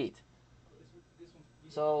 Sweet.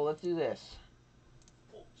 So let's do this.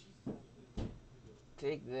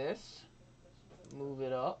 Take this, move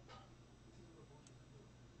it up.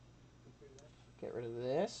 Get rid of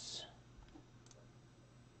this.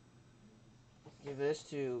 Give this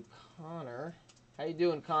to Connor. How you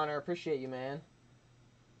doing, Connor? Appreciate you, man.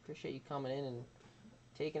 Appreciate you coming in and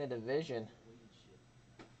taking a division.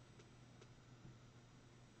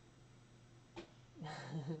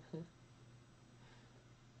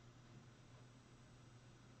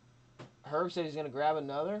 Herb said he's going to grab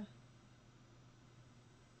another.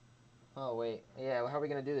 Oh, wait. Yeah, how are we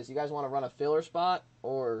going to do this? You guys want to run a filler spot?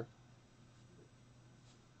 Or...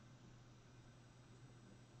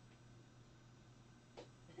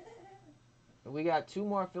 we got 2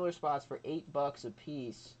 more filler spots for $8 a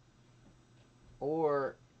piece.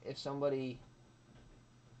 Or if somebody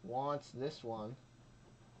wants this one.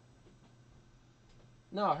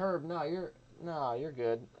 No, Herb, you're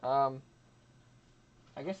good.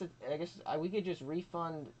 I guess we could just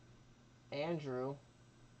refund Andrew.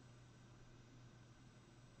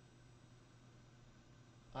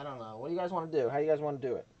 I don't know. What do you guys want to do? How do you guys want to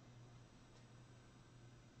do it?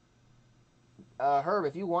 Herb,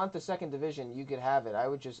 if you want the second division, you could have it. I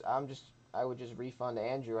would just refund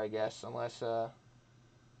Andrew, I guess, unless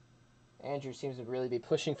Andrew seems to really be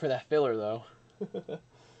pushing for that filler though.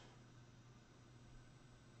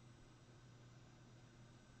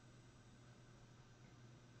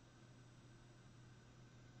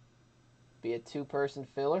 Be a 2-person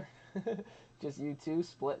filler. Just you two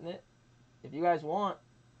splitting it. If you guys want.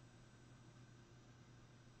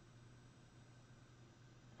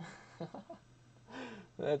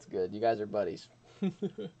 That's good. You guys are buddies.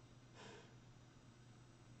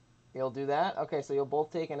 You'll do that? Okay, so you'll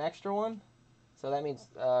both take an extra one? So that means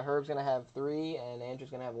Herb's going to have 3 and Andrew's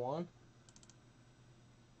going to have 1?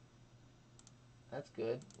 That's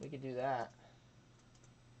good. We could do that.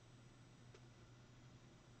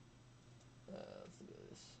 Let's do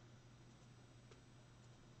this.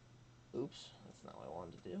 Oops, that's not what I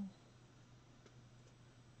wanted to do.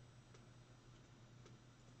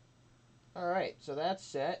 Alright, so that's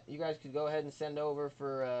set. You guys could go ahead and send over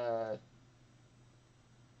for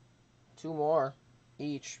 2 more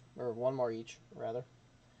each, or 1 more each, rather.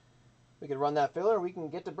 We could run that filler, we can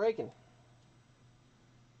get to breaking.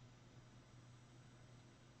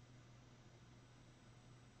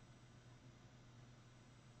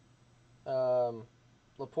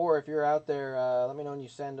 Lepore, if you're out there, let me know when you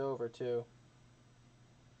send over too.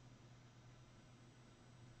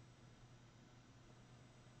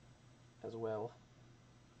 As well.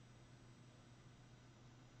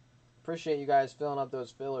 Appreciate you guys filling up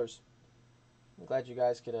those fillers. I'm glad you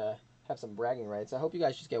guys could have some bragging rights. I hope you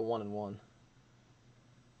guys just get 1 and 1.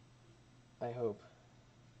 I hope.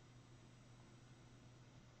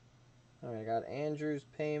 Alright, I got Andrew's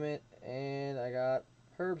payment and I got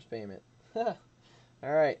Herb's payment.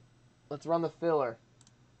 Alright, let's run the filler.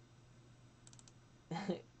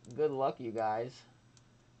 Good luck, you guys.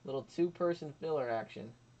 Little 2-person filler action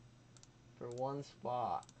for 1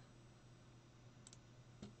 spot.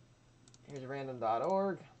 Here's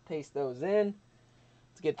random.org. Paste those in.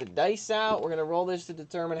 Let's get the dice out. We're going to roll this to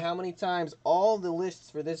determine how many times all the lists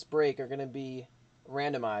for this break are going to be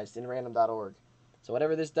randomized in random.org. So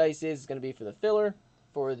whatever this dice is going to be for the filler,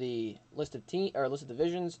 for the list of list of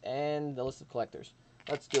divisions, and the list of collectors.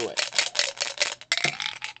 Let's do it.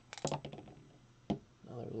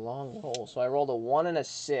 Another long roll. So I rolled a 1 and a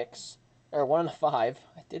 6, or 1 and a 5.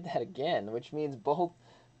 I did that again, which means both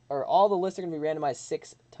or all the lists are going to be randomized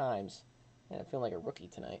 6 times. Man, I'm feeling like a rookie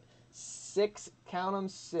tonight. 6, count them,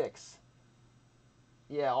 6.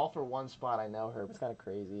 Yeah, all for one spot, I know, Herb. It's kind of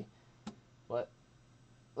crazy. But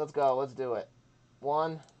let's go. Let's do it.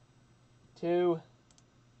 1, 2,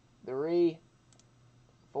 3,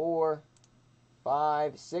 4,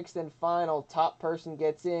 5, 6th and final. Top person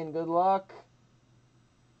gets in. Good luck.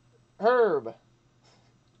 Herb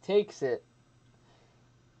takes it.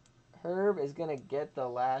 Herb is going to get the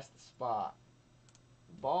last spot.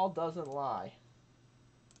 Ball doesn't lie.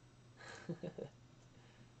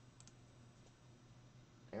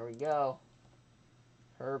 There we go.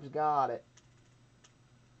 Herb's got it.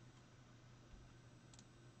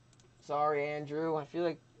 Sorry, Andrew. I feel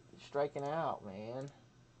like you're striking out, man.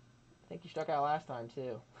 I think you struck out last time,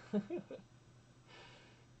 too.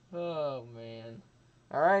 Oh, man.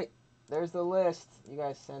 All right. There's the list. You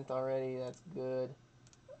guys sent already. That's good.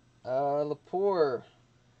 Lepore.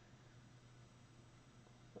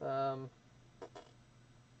 I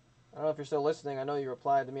don't know if you're still listening. I know you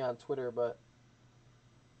replied to me on Twitter, but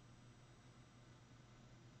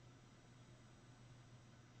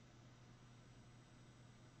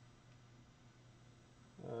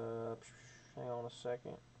hang on a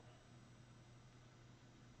second.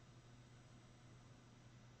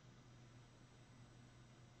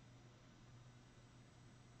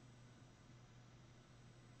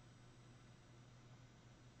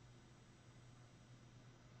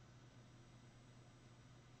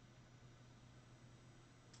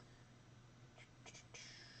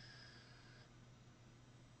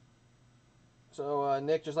 So,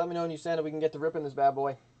 Nick, just let me know when you send it. We can get to ripping this bad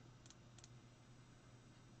boy.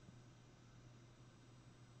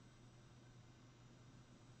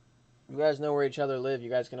 You guys know where each other live. You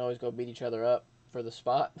guys can always go beat each other up for the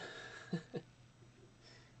spot.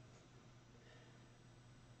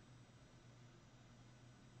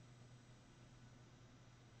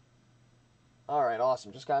 All right,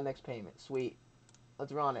 awesome. Just got next payment. Sweet.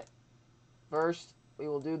 Let's run it. First, we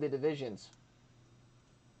will do the divisions.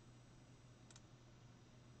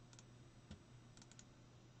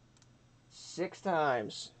 Six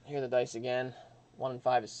times. Here are the dice again. 1 and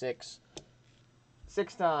 5 is 6.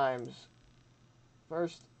 6 times.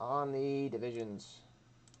 First on the divisions.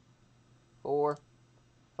 4,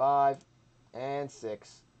 5, and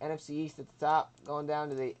 6. NFC East at the top, going down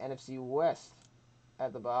to the NFC West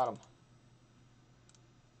at the bottom.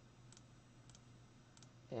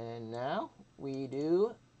 And now we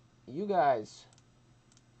do you guys.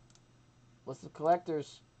 List of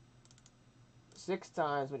collectors. 6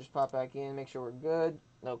 times. We just pop back in, make sure we're good.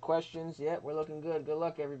 No questions. Yep, we're looking good. Good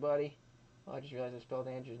luck, everybody. Oh, I just realized I spelled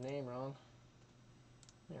Andrew's name wrong.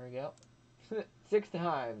 There we go. 6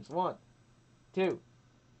 times. 1, 2,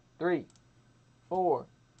 3, 4,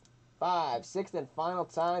 5. 6th and final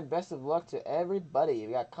time. Best of luck to everybody.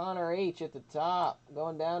 We got Connor H at the top,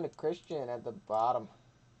 going down to Christian at the bottom.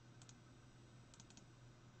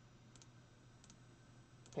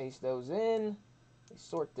 Paste those in. We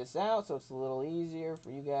sort this out so it's a little easier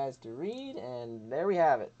for you guys to read. And there we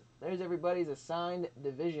have it. There's everybody's assigned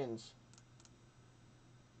divisions.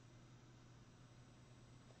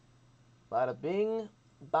 Bada bing,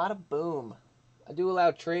 bada boom. I do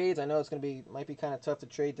allow trades. I know it's might be kind of tough to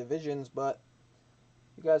trade divisions, but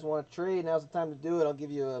if you guys want to trade, now's the time to do it. I'll give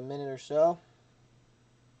you a minute or so.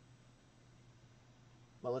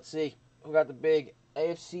 But let's see. We got the big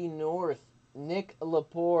AFC North. Nick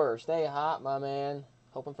Lepore. Stay hot, my man.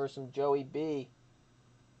 Hoping for some Joey B.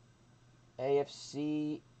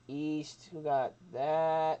 AFC East. Who got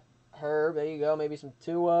that? Herb. There you go. Maybe some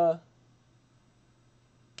Tua.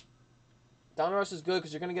 Donruss is good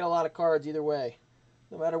because you're going to get a lot of cards either way.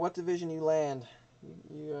 No matter what division you land,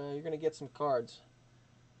 you're going to get some cards.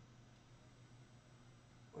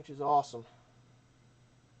 Which is awesome.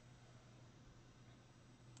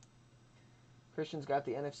 Christian's got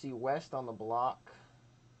the NFC West on the block.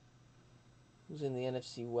 Who's in the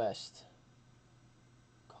NFC West?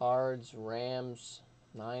 Cards, Rams,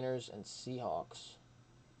 Niners, and Seahawks.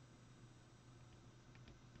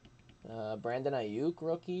 Brandon Ayuk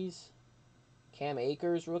rookies. Cam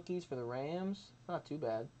Akers rookies for the Rams. Not too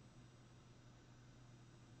bad.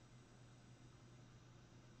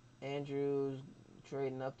 Andrews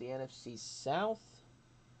trading up the NFC South.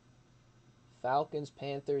 Falcons,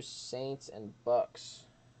 Panthers, Saints, and Bucks.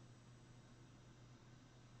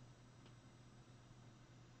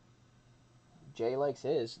 Jay likes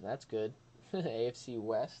his. That's good. AFC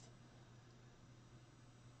West.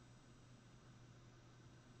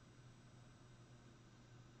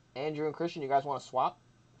 Andrew and Christian, you guys want to swap?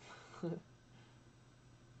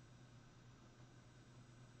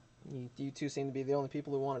 You two seem to be the only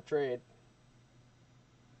people who want to trade.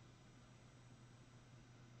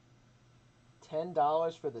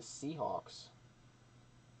 $10 for the Seahawks.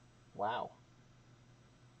 Wow.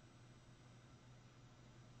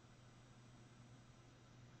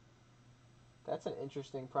 That's an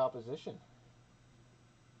interesting proposition.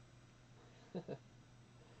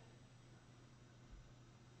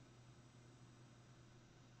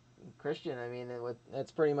 Christian, I mean,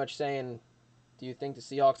 that's pretty much saying, do you think the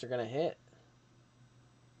Seahawks are going to hit?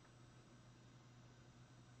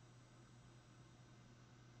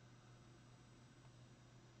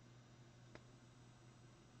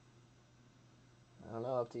 I don't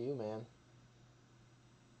know, up to you, man.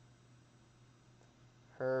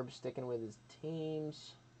 Herb sticking with his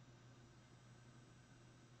teams.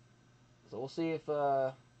 So we'll see if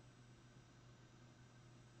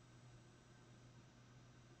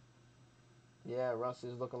yeah, Russ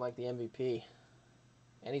is looking like the MVP.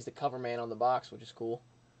 And he's the cover man on the box, which is cool.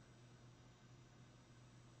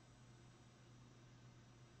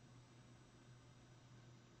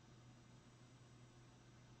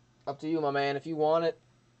 Up to you, my man. If you want it,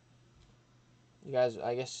 you guys,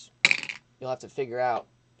 I guess you'll have to figure out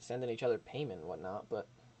sending each other payment and whatnot, but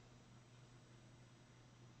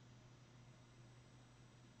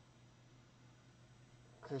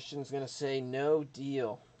Christian's going to say no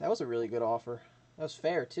deal. That was a really good offer. That was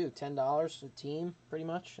fair, too. $10 a team, pretty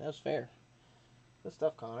much. That was fair. Good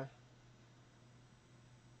stuff, Connor.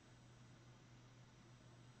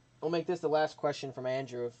 We'll make this the last question from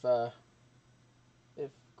Andrew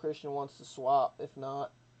if Christian wants to swap. If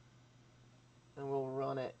not, then we'll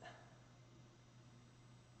run it.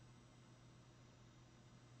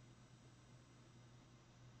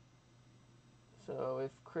 So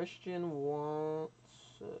if Christian wants...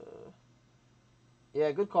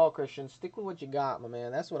 yeah, good call, Christian. Stick with what you got, my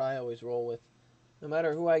man. That's what I always roll with. No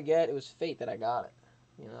matter who I get, it was fate that I got it.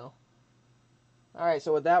 You know? Alright,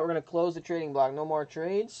 so with that, we're going to close the trading block. No more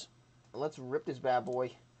trades. Let's rip this bad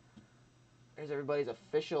boy. Here's everybody's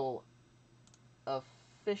official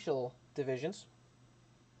divisions.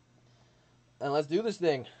 And let's do this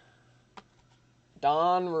thing.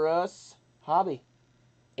 Donruss Hobby.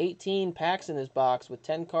 18 packs in this box with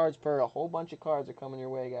 10 cards per. A whole bunch of cards are coming your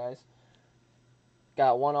way, guys.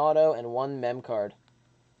 Got one auto and one mem card.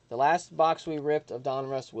 The last box we ripped of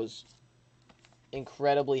Donruss was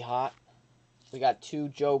incredibly hot. We got 2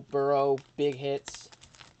 Joe Burrow big hits.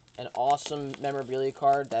 An awesome memorabilia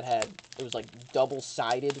card that had, it was like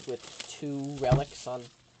double-sided with 2 relics on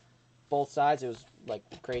both sides. It was like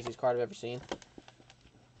the craziest card I've ever seen.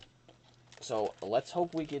 So let's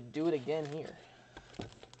hope we could do it again here.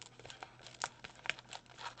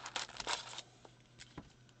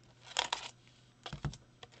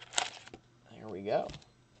 Here we go.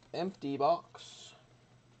 Empty box.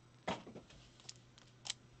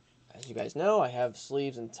 As you guys know, I have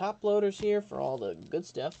sleeves and top loaders here for all the good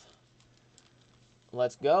stuff.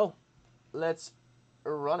 Let's go. Let's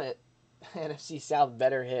run it. NFC South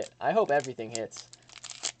better hit. I hope everything hits.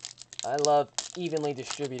 I love evenly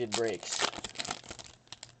distributed breaks.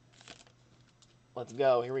 Let's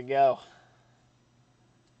go. Here we go.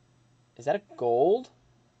 Is that a gold?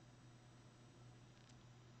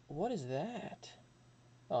 What is that?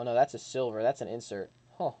 Oh, no, that's a silver. That's an insert.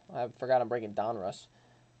 Oh, I forgot I'm breaking Donruss.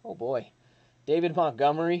 Oh, boy. David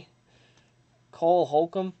Montgomery. Cole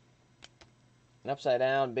Holcomb. An upside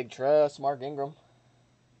down. Big Trust. Mark Ingram.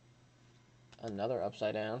 Another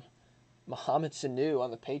upside down. Mohamed Sanu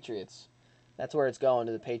on the Patriots. That's where it's going,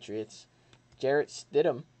 to the Patriots. Jarrett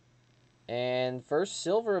Stidham. And first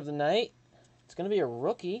silver of the night. It's going to be a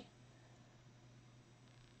rookie.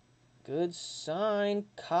 Good sign.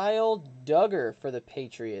 Kyle Duggar for the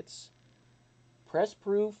Patriots. Press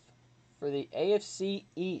proof for the AFC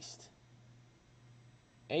East.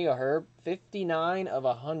 There you go, Herb. 59 of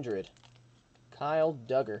 100. Kyle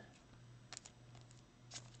Duggar.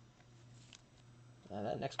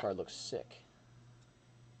 That next card looks sick.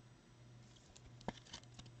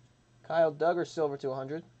 Kyle Duggar, silver to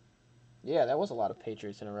 100. Yeah, that was a lot of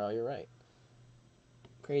Patriots in a row. You're right.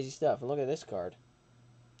 Crazy stuff. And look at this card.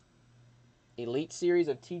 Elite Series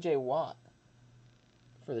of TJ Watt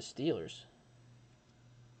for the Steelers.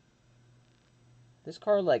 This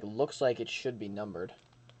card looks like it should be numbered.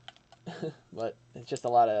 But it's just a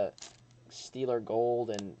lot of Steeler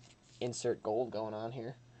gold and insert gold going on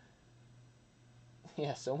here.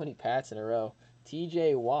 Yeah, so many Pats in a row.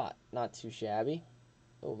 TJ Watt, not too shabby.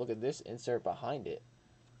 Oh, look at this insert behind it.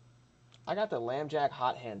 I got the Lambjack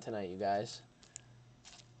hot hand tonight, you guys.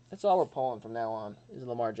 That's all we're pulling from now on, is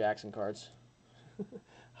Lamar Jackson cards.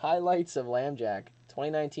 Highlights of Lambjack,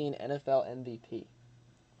 2019 NFL MVP.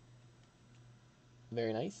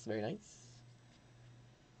 Very nice, very nice.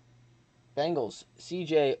 Bengals,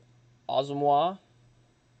 CJ Ozumwa,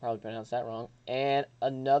 probably pronounced that wrong, and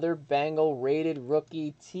another Bengal rated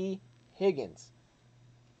rookie, T. Higgins.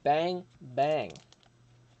 Bang, bang.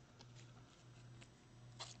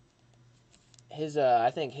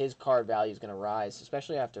 I think his card value is going to rise,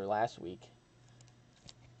 especially after last week.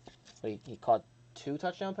 But he caught 2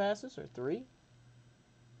 touchdown passes or 3.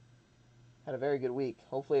 Had a very good week.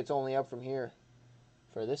 Hopefully it's only up from here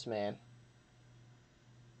for this man.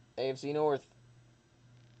 AFC North.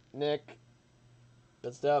 Nick.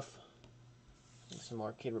 Good stuff. Some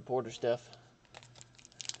more Kid Reporter stuff.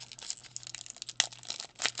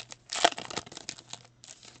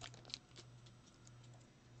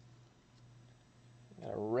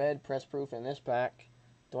 Got a red press proof in this pack.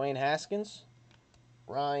 Dwayne Haskins.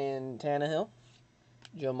 Ryan Tannehill.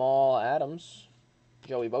 Jamal Adams.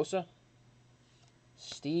 Joey Bosa.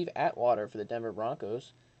 Steve Atwater for the Denver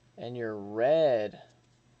Broncos. And your red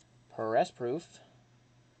press proof.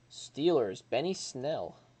 Steelers. Benny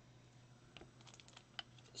Snell.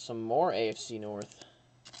 Some more AFC North.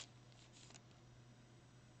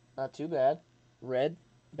 Not too bad. Red,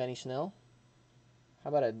 Benny Snell. How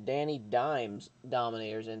about a Danny Dimes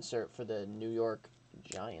Dominators insert for the New York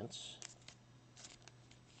Giants?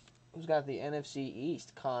 Who's got the NFC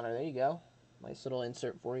East? Connor, there you go. Nice little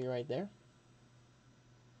insert for you right there.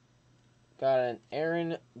 Got an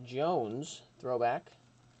Aaron Jones throwback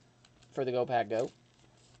for the Go Pack Go.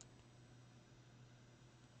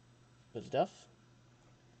 Good stuff.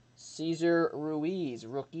 Caesar Ruiz,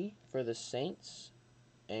 rookie for the Saints.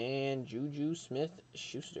 And Juju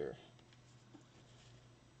Smith-Schuster.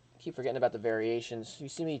 Keep forgetting about the variations. You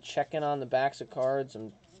see me checking on the backs of cards.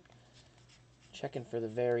 I'm checking for the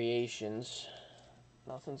variations.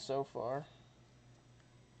 Nothing so far.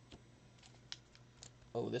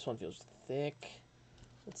 Oh, this one feels thick.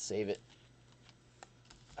 Let's save it.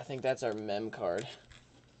 I think that's our mem card.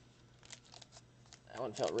 That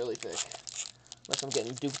one felt really thick. Unless I'm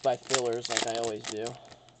getting duped by fillers like I always do.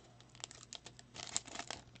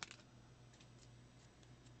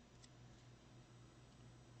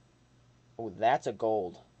 Oh, that's a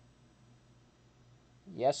gold.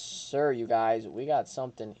 Yes, sir, you guys. We got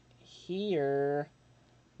something here.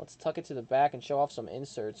 Let's tuck it to the back and show off some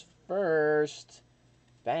inserts first.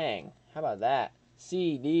 Bang. How about that?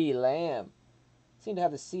 CD Lamb. Seem to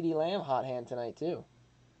have the CD Lamb hot hand tonight, too.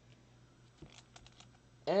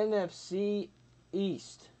 NFC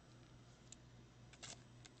East.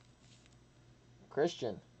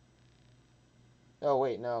 Christian. Oh,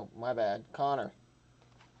 wait, no. My bad. Connor.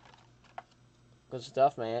 Good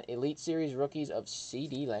stuff, man. Elite Series rookies of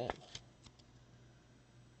CD Lamb.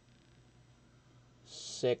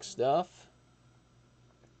 Sick stuff.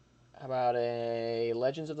 How about a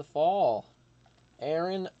Legends of the Fall?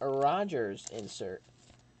 Aaron Rodgers insert.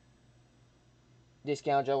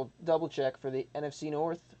 Discount double check for the NFC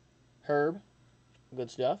North. Herb.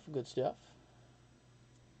 Good stuff. Good stuff.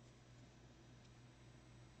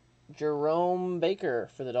 Jerome Baker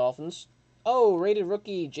for the Dolphins. Oh, rated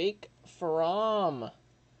rookie Jake Fromm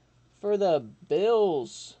for the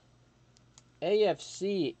Bills.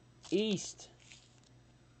 AFC East.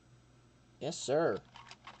 Yes, sir.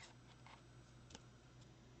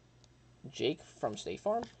 Jake from State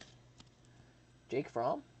Farm? Jake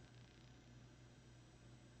Fromm?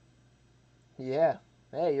 Yeah.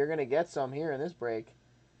 Hey, you're going to get some here in this break.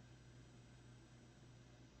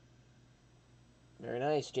 Very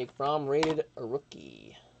nice. Jake Fromm rated a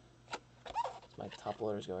rookie. My top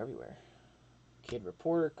loaders go everywhere. Kid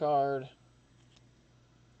Reporter card.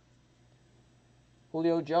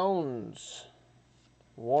 Julio Jones.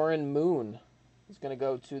 Warren Moon. He's going to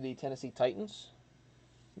go to the Tennessee Titans.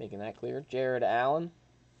 Making that clear. Jared Allen.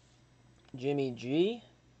 Jimmy G.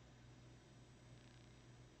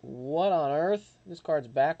 What on earth? This card's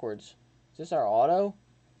backwards. Is this our auto?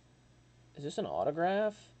 Is this an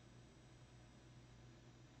autograph?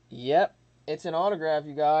 Yep, it's an autograph,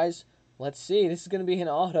 you guys. Let's see. This is going to be an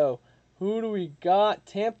auto. Who do we got?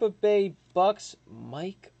 Tampa Bay Bucks,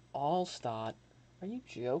 Mike Allstott. Are you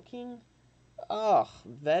joking? Ugh,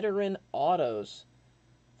 veteran autos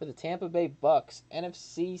for the Tampa Bay Bucks.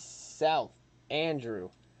 NFC South, Andrew.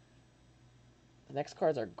 The next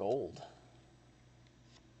cards are gold.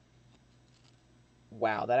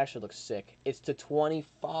 Wow, that actually looks sick. It's to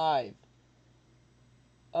 25.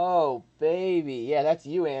 Oh, baby. Yeah, that's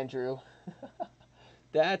you, Andrew.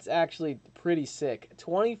 That's actually pretty sick.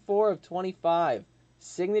 24 of 25.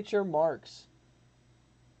 Signature marks.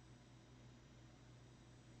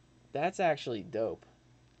 That's actually dope.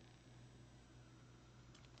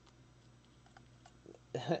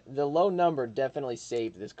 The low number definitely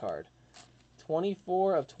saved this card.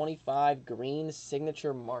 24 of 25 green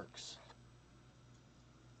signature marks.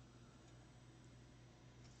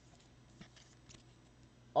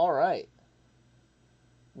 All right.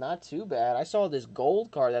 Not too bad. I saw this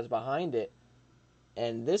gold card that's behind it,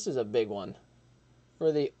 and this is a big one.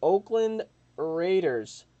 For the Oakland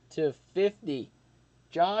Raiders to 50,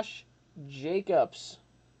 Josh Jacobs.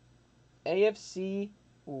 AFC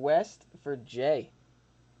West for Jay.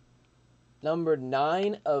 Number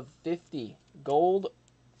 9 of 50, gold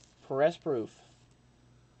press proof.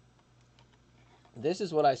 This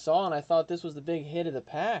is what I saw, and I thought this was the big hit of the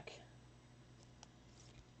pack.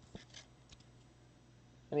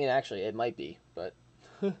 I mean, actually, it might be, but...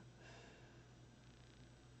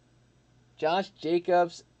 Josh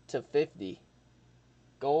Jacobs to 50.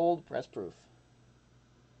 Gold press proof.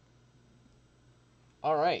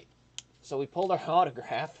 All right. So we pulled our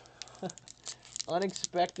autograph.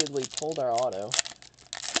 Unexpectedly pulled our auto.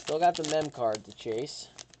 Still got the mem card to chase.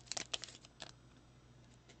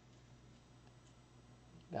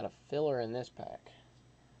 Got a filler in this pack.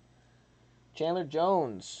 Chandler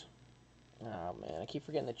Jones. Oh, man. I keep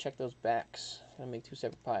forgetting to check those backs. Gotta make 2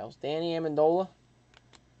 separate piles. Danny Amendola.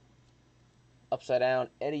 Upside down,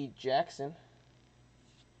 Eddie Jackson.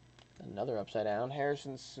 Another upside down,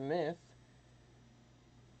 Harrison Smith.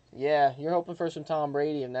 Yeah, you're hoping for some Tom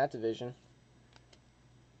Brady in that division.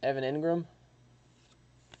 Evan Ingram.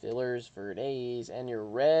 Fillers for days. And your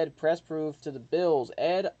red press proof to the Bills,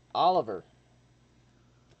 Ed Oliver.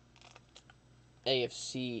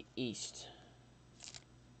 AFC East.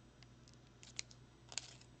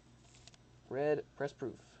 Red press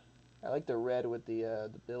proof. I like the red with the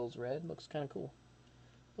Bills red. Looks kind of cool.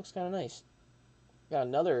 Looks kind of nice. Got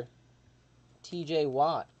another TJ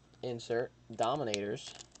Watt insert.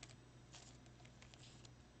 Dominators.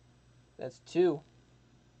 That's 2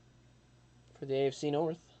 for the AFC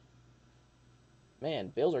North. Man,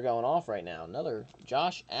 Bills are going off right now. Another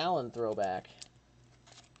Josh Allen throwback.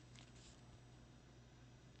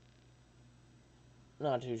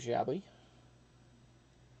 Not too shabby.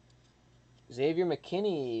 Xavier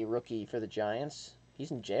McKinney, rookie for the Giants.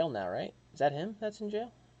 He's in jail now, right? Is that him that's in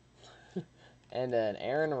jail? And an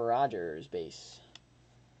Aaron Rodgers base.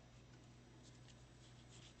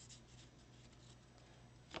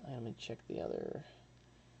 Let me check the other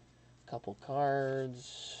couple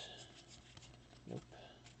cards. Nope.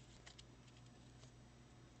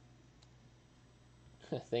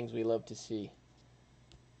 Things we love to see.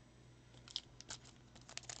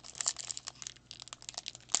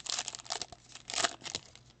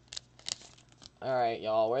 All right,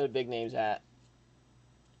 y'all. Where are the big names at?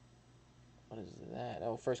 What is that?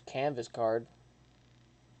 Oh, first canvas card.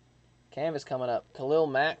 Canvas coming up. Khalil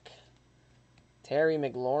Mack. Terry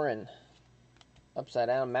McLaurin. Upside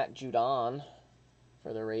down, Matt Judon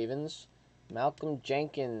for the Ravens. Malcolm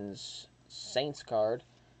Jenkins, Saints card.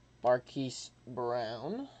 Marquise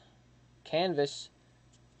Brown. Canvas,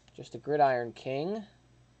 just a Gridiron King.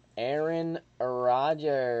 Aaron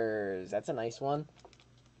Rodgers. That's a nice one.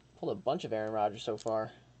 Pulled a bunch of Aaron Rodgers so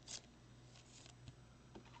far.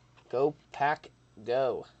 Go Pack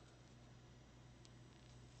Go.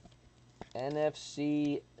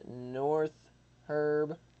 NFC North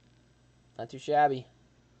Herb. Not too shabby.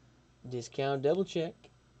 Discount double check.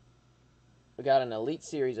 We got an Elite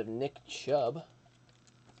Series of Nick Chubb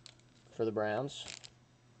for the Browns.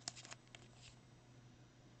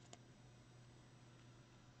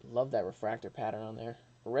 Love that refractor pattern on there.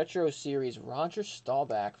 Retro Series Roger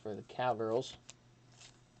Staubach for the Cowgirls.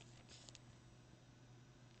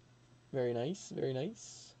 Very nice, very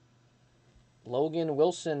nice. Logan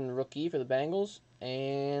Wilson, rookie for the Bengals.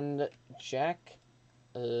 And Jack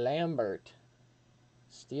Lambert,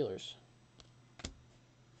 Steelers.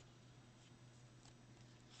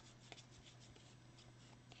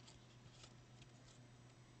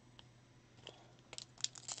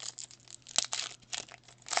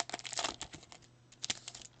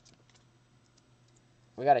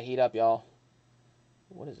 We got to heat up, y'all.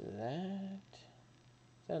 What is that?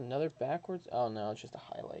 Is that another backwards? Oh, no, it's just the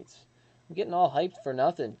highlights. I'm getting all hyped for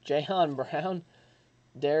nothing. Jayon Brown,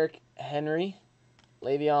 Derrick Henry,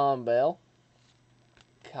 Le'Veon Bell,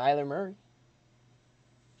 Kyler Murray,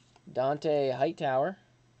 Dante Hightower,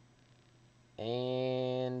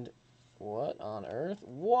 and what on earth?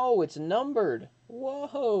 Whoa, it's numbered.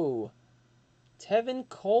 Whoa. Tevin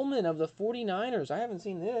Coleman of the 49ers. I haven't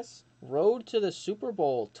seen this. Road to the Super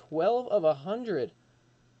Bowl, 12 of 100.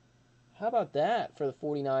 How about that for the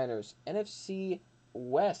 49ers? NFC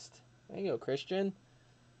West. There you go, Christian.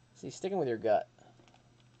 See, sticking with your gut.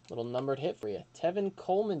 Little numbered hit for you. Tevin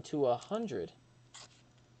Coleman to 100.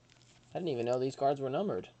 I didn't even know these cards were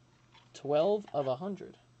numbered. 12 of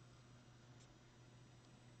 100.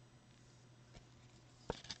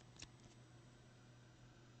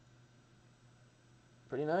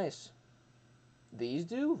 Pretty nice. These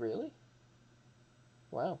do? Really?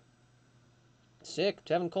 Wow. Sick.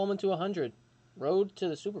 Tevin Coleman to 100. Road to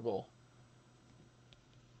the Super Bowl.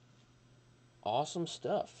 Awesome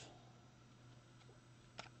stuff.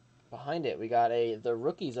 Behind it, we got the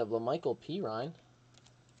rookies of LaMichael Pirine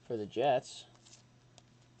for the Jets.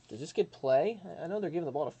 Does this kid play? I know they're giving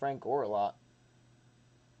the ball to Frank Gore a lot.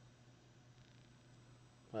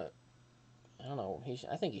 But, I don't know.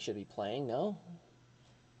 I think he should be playing, no?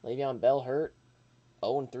 Le'Veon Bell hurt.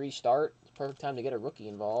 0-3 start. It's perfect time to get a rookie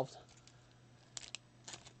involved.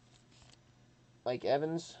 Mike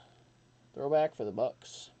Evans, throwback for the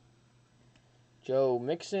Bucks. Joe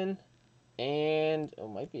Mixon, and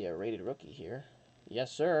might be a rated rookie here.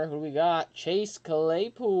 Yes, sir. Who do we got? Chase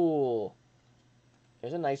Claypool.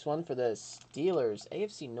 Here's a nice one for the Steelers.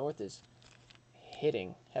 AFC North is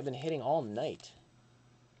hitting. Have been hitting all night.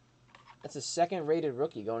 That's a second rated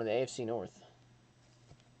rookie going to the AFC North.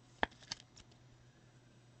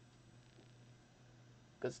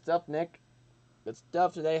 Good stuff, Nick. Good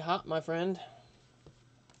stuff today. Hot, my friend.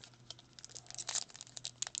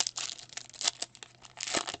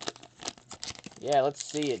 Yeah, let's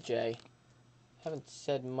see it, Jay. Haven't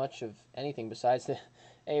said much of anything besides the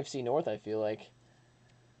AFC North, I feel like.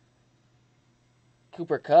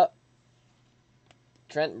 Cooper Kupp.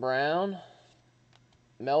 Trent Brown.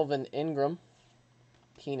 Melvin Ingram.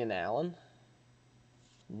 Keenan Allen.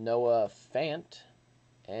 Noah Fant.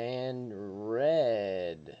 And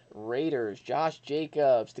red. Raiders. Josh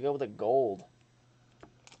Jacobs to go with a gold.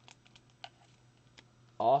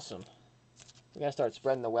 Awesome. We gotta start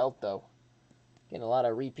spreading the wealth, though. Getting a lot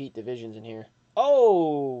of repeat divisions in here.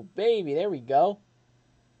 Oh, baby. There we go.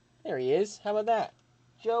 There he is. How about that?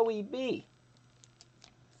 Joey B.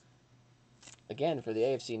 Again for the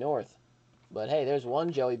AFC North. But hey, there's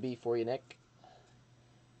one Joey B for you, Nick.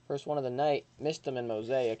 First one of the night. Missed him in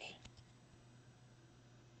Mosaic.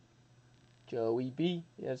 Joey B.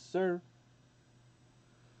 Yes, sir.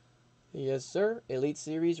 Yes, sir. Elite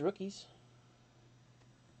Series rookies.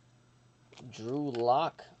 Drew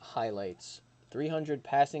Lock highlights. 300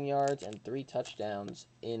 passing yards and 3 touchdowns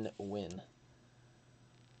in win.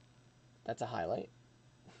 That's a highlight.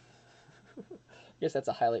 I guess that's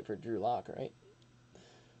a highlight for Drew Lock, right?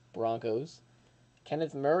 Broncos.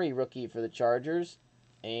 Kenneth Murray, rookie for the Chargers.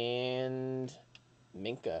 And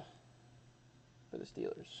Minka for the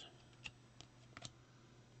Steelers.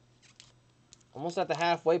 Almost at the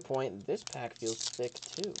halfway point. This pack feels thick,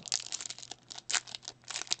 too.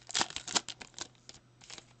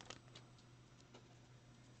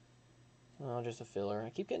 Oh, just a filler. I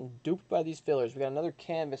keep getting duped by these fillers. We got another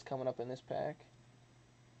canvas coming up in this pack.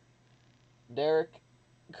 Derek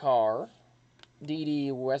Carr.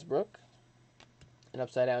 D.D. Westbrook. An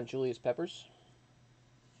upside-down Julius Peppers.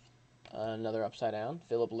 Another upside-down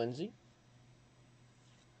Philip Lindsay.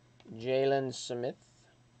 Jalen Smith.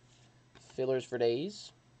 Fillers for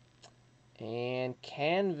days. And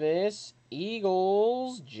canvas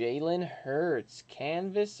Eagles, Jalen Hurts.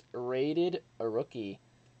 Canvas rated a rookie.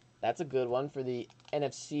 That's a good one for the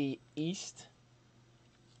NFC East.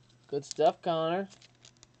 Good stuff, Connor.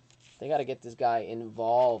 They got to get this guy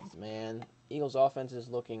involved, man. Eagles offense is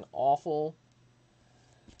looking awful.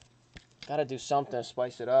 Got to do something to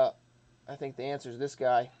spice it up. I think the answer is this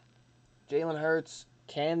guy. Jalen Hurts,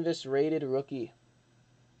 canvas rated rookie.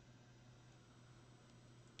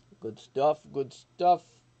 Good stuff, good stuff.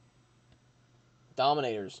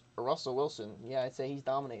 Dominators. Russell Wilson. Yeah, I'd say he's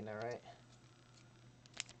dominating that, right?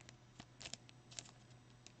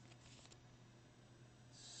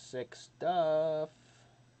 Sick stuff.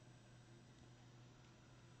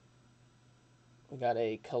 We got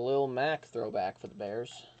a Khalil Mack throwback for the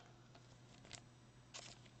Bears.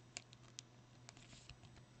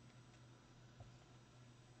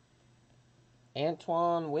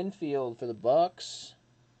 Antoine Winfield for the Bucks.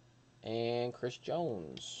 And Chris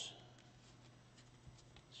Jones.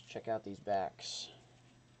 Let's check out these backs.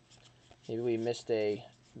 Maybe we missed a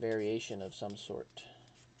variation of some sort.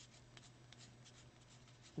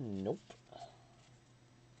 Nope.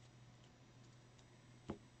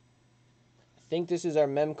 I think this is our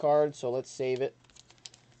mem card, so let's save it.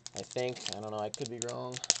 I think. I don't know. I could be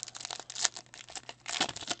wrong.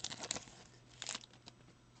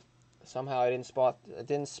 Somehow I didn't spot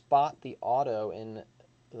the auto in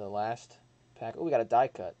the last pack. Oh, we got a die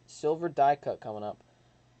cut. Silver die cut coming up.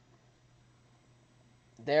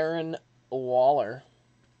 Darren Waller.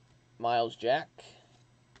 Miles Jack.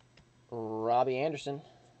 Robbie Anderson.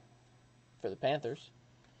 for the Panthers.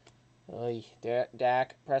 Oy,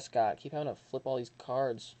 Dak Prescott. Keep having to flip all these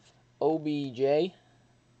cards. OBJ.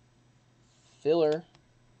 Filler.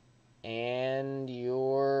 And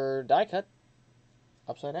your die cut.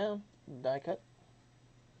 Upside down. Die cut.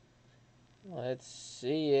 Let's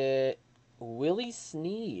see it. Willie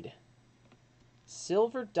Snead.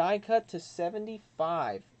 Silver die cut to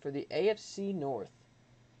 75 for the AFC North.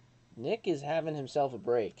 Nick is having himself a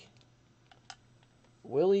break.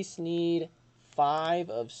 Willie Snead, 5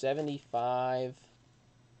 of 75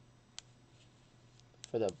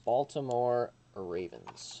 for the Baltimore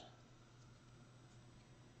Ravens.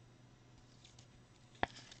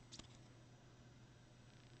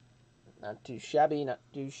 Not too shabby, not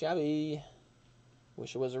too shabby.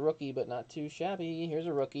 Wish it was a rookie, but not too shabby. Here's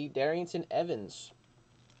a rookie, Darrington Evans.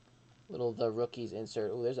 Little the rookies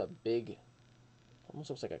insert. Oh, there's a big, almost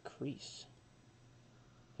looks like a crease.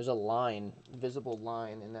 There's a line, visible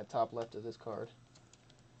line in that top left of this card.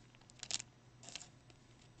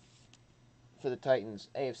 For the Titans,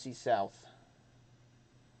 AFC South.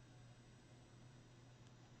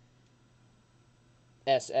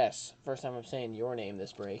 SS. First time I'm saying your name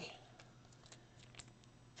this break.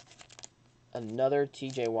 Another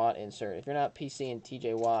TJ Watt insert. If you're not PC and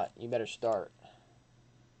TJ Watt, you better start.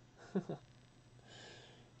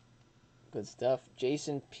 Good stuff.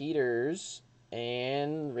 Jason Peters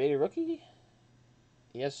and Rated Rookie.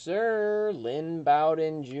 Yes, sir. Lynn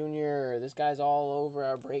Bowden Jr. This guy's all over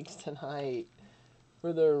our breaks tonight.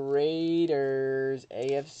 For the Raiders,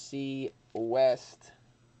 AFC West.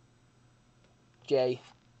 Jay.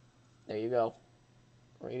 There you go.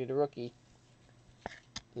 Rated a rookie.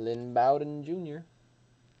 Lynn Bowden Jr.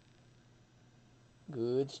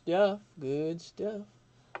 Good stuff. Good stuff.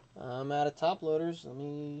 I'm out of top loaders. Let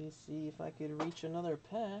me see if I could reach another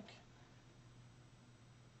pack.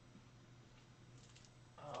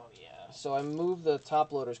 Oh, yeah. So I moved the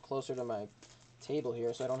top loaders closer to my table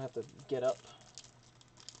here so I don't have to get up.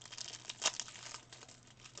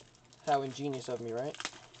 How ingenious of me, right?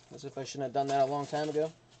 As if I shouldn't have done that a long time ago.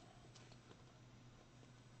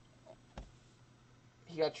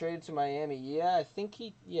 He got traded to Miami. Yeah, I think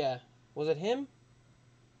he... Yeah. Was it him?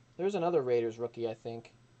 There was another Raiders rookie, I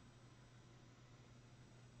think.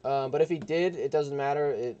 But if he did, it doesn't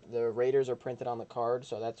matter. The Raiders are printed on the card,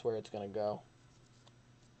 so that's where it's going to go.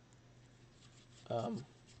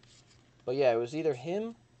 But yeah, it was either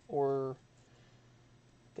him or...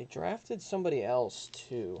 They drafted somebody else,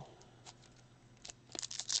 too.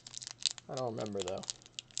 I don't remember, though.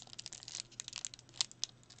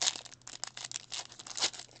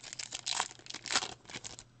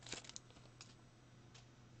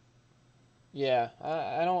 Yeah,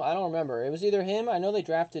 I don't remember. It was either him. I know they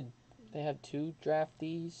have 2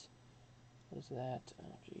 draftees. What is that?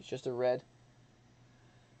 Oh, geez, just a red.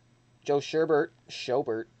 Joe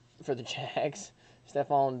Schobert for the Jags.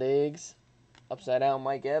 Stephon Diggs, upside down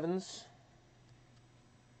Mike Evans.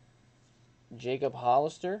 Jacob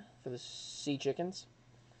Hollister for the Sea Chickens.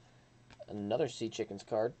 Another Sea Chickens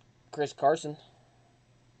card. Chris Carson.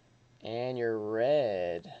 And your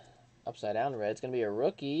red. Upside down red. It's going to be a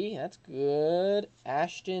rookie. That's good.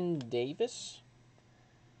 Ashton Davis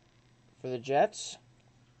for the Jets.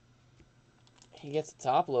 He gets the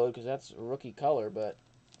top load because that's a rookie color, but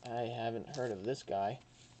I haven't heard of this guy.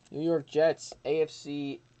 New York Jets,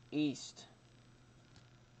 AFC East.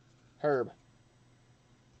 Herb.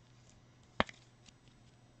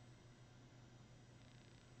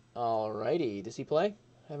 Alrighty. Does he play?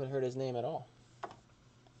 Haven't heard his name at all.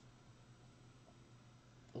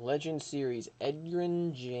 Legend Series,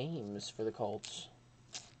 Edgerrin James for the Colts.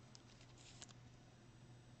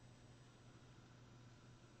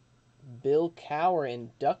 Bill Cowher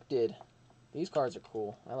inducted. These cards are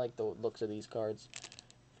cool. I like the looks of these cards.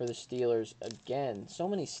 For the Steelers again. So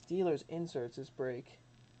many Steelers inserts this break.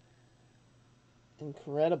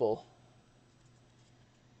 Incredible.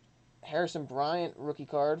 Harrison Bryant rookie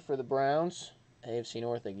card for the Browns. AFC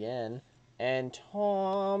North again. And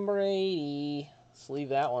Tom Brady. Let's leave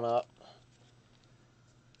that one up.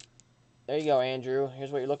 There you go, Andrew.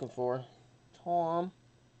 Here's what you're looking for. Tom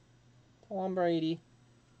Brady.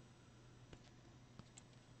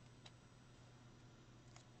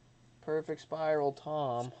 Perfect spiral,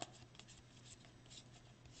 Tom.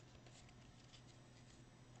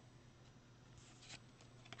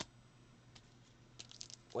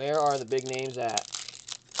 Where are the big names at?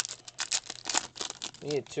 We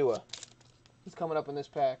need Tua. He's coming up in this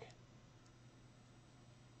pack.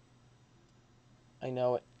 I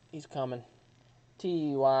know it. He's coming.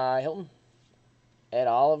 T.Y. Hilton. Ed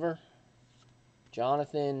Oliver.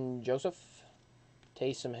 Jonathan Joseph.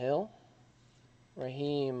 Taysom Hill.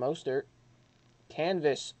 Raheem Mostert.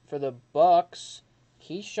 canvas for the Bucks.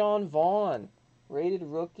 Keyshawn Vaughn, rated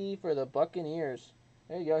rookie for the Buccaneers.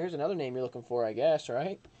 There you go. Here's another name you're looking for, I guess,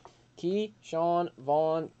 right? Keyshawn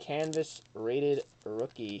Vaughn, canvas rated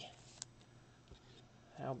rookie.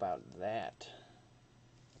 How about that?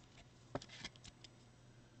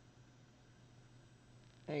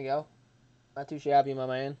 There you go. Not too shabby, my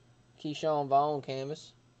man. Keyshawn Vaughn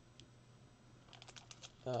canvas.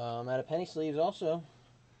 Out of penny sleeves also.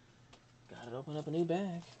 Got to open up a new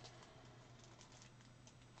bag.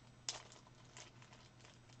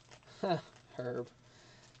 Herb.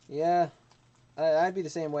 Yeah, I'd be the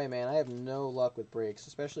same way, man. I have no luck with breaks,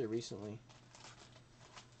 especially recently.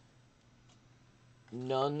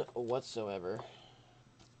 None whatsoever.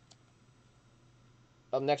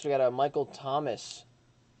 Up next, we got a Michael Thomas.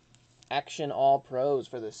 Action All Pros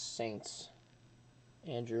for the Saints.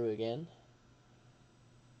 Andrew again.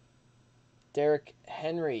 Derrick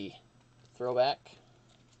Henry. Throwback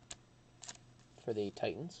for the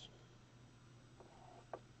Titans.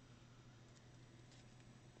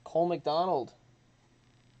 Cole McDonald.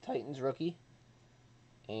 Titans rookie.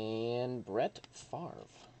 And Brett Favre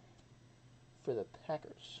for the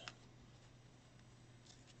Packers.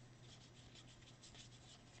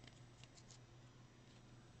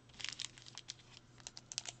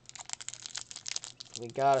 We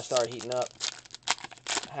gotta start heating up.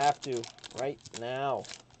 Have to, right now.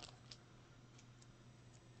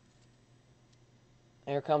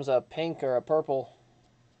 Here comes a pink or a purple.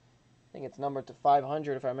 I think it's numbered to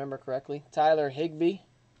 500 if I remember correctly. Tyler Higbee.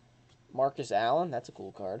 Marcus Allen. That's a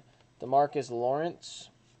cool card. DeMarcus Lawrence.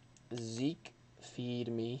 Zeke.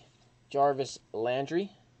 Feed me. Jarvis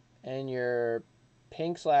Landry. And your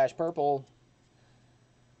pink/purple.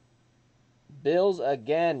 Bills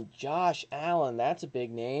again. Josh Allen. That's a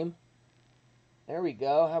big name. There we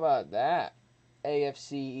go. How about that?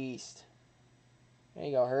 AFC East. There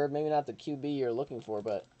you go, Herb. Maybe not the QB you're looking for,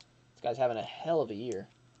 but this guy's having a hell of a year.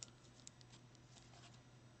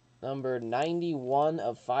 Number 91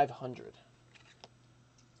 of 500.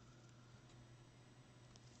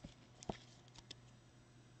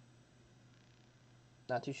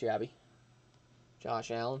 Not too shabby.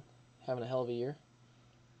 Josh Allen, having a hell of a year.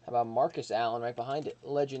 How about Marcus Allen right behind it?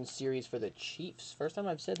 Legend Series for the Chiefs. First time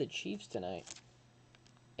I've said the Chiefs tonight.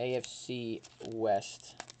 AFC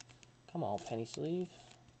West. Come on, penny sleeve.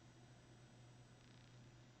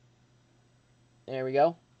 There we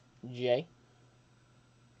go. Jay.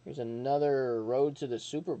 Here's another road to the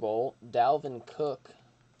Super Bowl. Dalvin Cook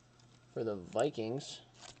for the Vikings.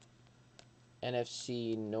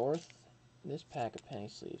 NFC North. This pack of penny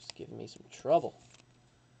sleeves is giving me some trouble.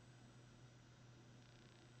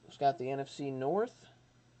 Who's got the NFC North?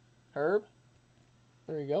 Herb.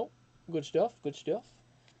 There you go. Good stuff. Good stuff.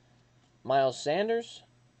 Miles Sanders.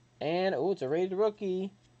 And, oh, it's a rated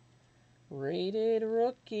rookie. Rated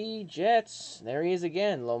rookie. Jets. There he is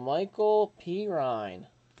again. LaMichael Pirine.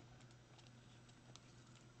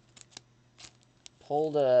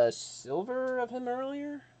 Pulled a silver of him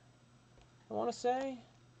earlier, I want to say,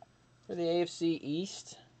 for the AFC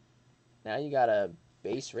East. Now you got a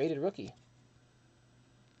base rated rookie.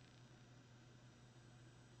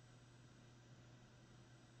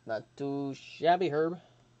 Not too shabby, Herb.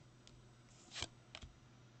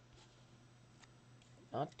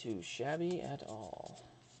 Not too shabby at all.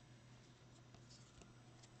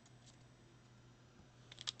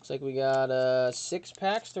 Looks like we got 6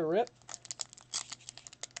 packs to rip.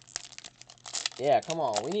 Yeah, come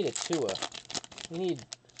on. We need a Tua. We need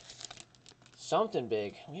something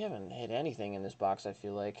big. We haven't hit anything in this box, I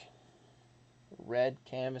feel like. Red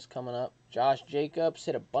canvas coming up. Josh Jacobs.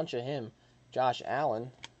 Hit a bunch of him. Josh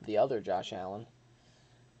Allen. The other Josh Allen.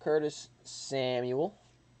 Curtis Samuel.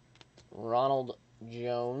 Ronald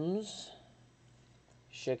Jones.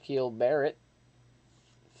 Shaquille Barrett.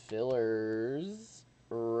 Fillers.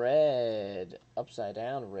 Red. Upside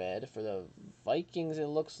down red for the Vikings, it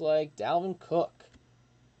looks like. Dalvin Cook.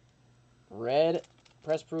 Red.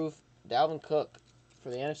 Press proof. Dalvin Cook for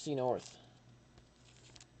the NFC North.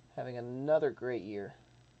 Having another great year.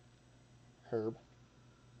 Herb.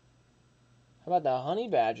 How about the Honey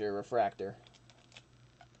Badger refractor?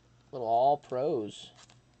 Little all pros.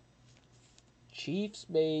 Chiefs,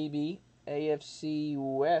 baby. AFC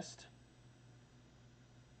West.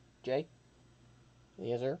 Jay?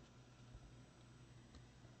 Yes, sir.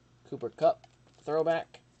 Cooper Kupp.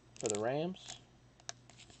 Throwback for the Rams.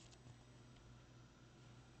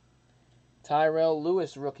 Tyrell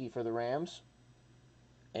Lewis, rookie for the Rams.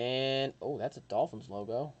 And, oh, that's a Dolphins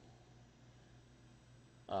logo.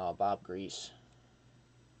 Oh, Bob Grease.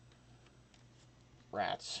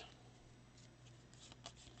 Rats.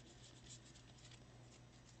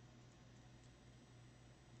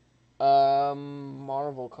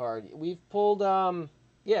 Marvel card. We've pulled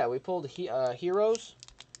yeah, we pulled heroes.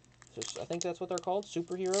 Just, I think that's what they're called,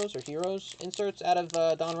 superheroes or heroes inserts out of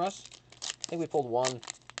Donruss. I think we pulled one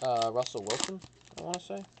Russell Wilson, I want to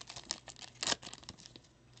say.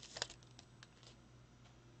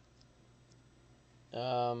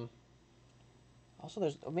 Also,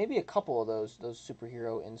 there's maybe a couple of those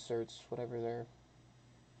superhero inserts, whatever they're.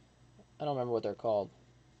 I don't remember what they're called.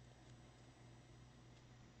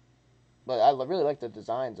 But I really like the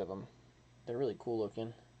designs of them. They're really cool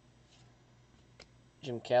looking.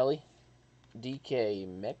 Jim Kelly, DK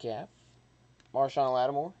Metcalf, Marshawn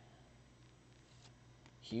Lattimore,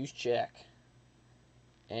 Hughes Check,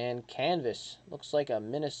 and Canvas. Looks like a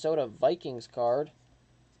Minnesota Vikings card.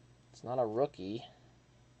 It's not a rookie.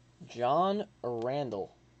 John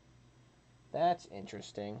Randall. That's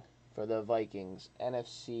interesting for the Vikings.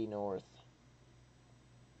 NFC North.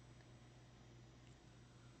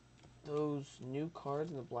 Those new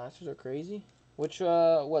cards and the blasters are crazy. Which,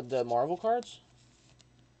 what, the Marvel cards?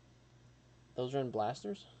 Those are in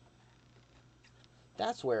blasters?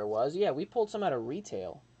 That's where it was. Yeah, we pulled some out of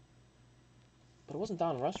retail. But it wasn't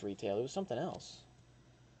Donruss retail. It was something else.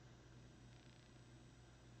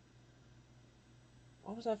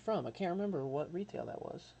 What was that from? I can't remember what retail that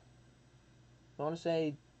was. I want to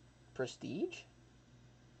say Prestige?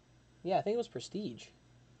 Yeah, I think it was Prestige.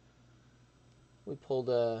 We pulled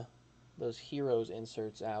those Heroes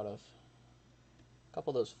inserts out of a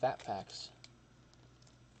couple of those fat packs.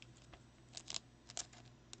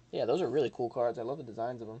 Yeah, those are really cool cards. I love the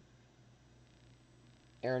designs of them.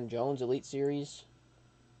 Aaron Jones Elite Series.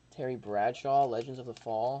 Terry Bradshaw Legends of the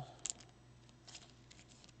Fall.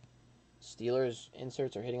 Steelers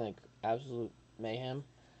inserts are hitting like absolute mayhem.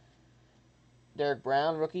 Derek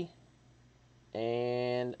Brown rookie.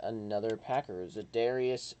 And another Packers,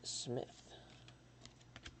 Zadarius Smith.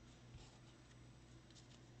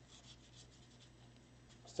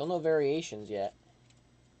 Still no variations yet.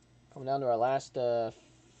 Coming down to our last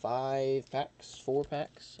 5 packs, 4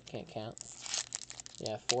 packs. I can't count.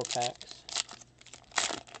 Yeah, 4 packs.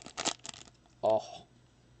 Oh,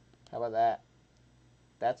 how about that?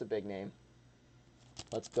 That's a big name.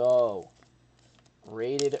 Let's go.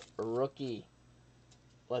 Rated rookie.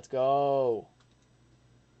 Let's go.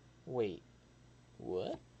 Wait,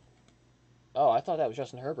 what? Oh, I thought that was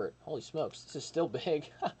Justin Herbert. Holy smokes, this is still big.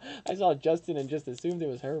 I saw Justin and just assumed it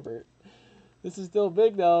was Herbert. This is still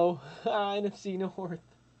big, though. NFC North.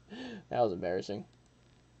 That was embarrassing.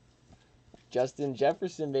 Justin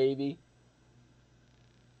Jefferson, baby.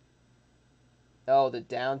 Oh, the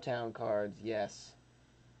downtown cards, yes.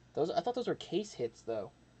 I thought those were case hits,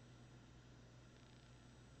 though.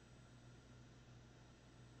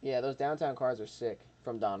 Yeah, those downtown cards are sick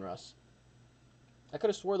from Donruss. I could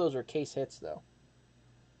have swore those were case hits, though.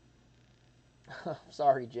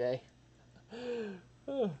 Sorry, Jay.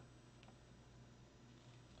 I'm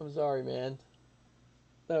sorry, man.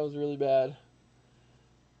 That was really bad.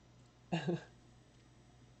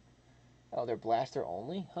 Oh, they're blaster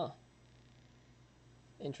only? Huh.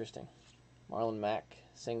 Interesting. Marlon Mack,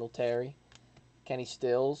 Singletary, Kenny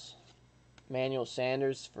Stills, Manuel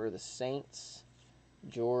Sanders for the Saints,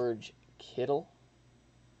 George Kittle,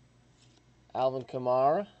 Alvin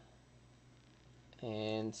Kamara,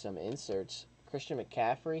 and some inserts. Christian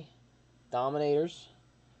McCaffrey, Dominators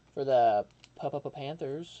for the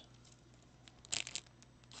Panthers.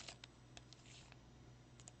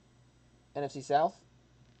 NFC South,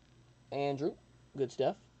 Andrew, good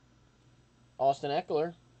stuff. Austin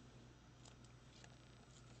Eckler.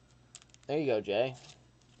 There you go, Jay.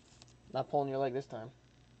 Not pulling your leg this time.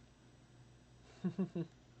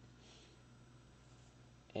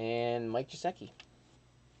 And Mike Gesicki.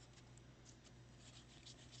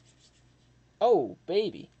 Oh,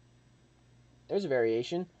 baby. There's a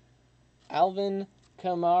variation. Alvin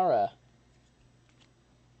Kamara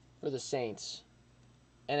for the Saints.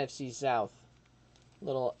 NFC South.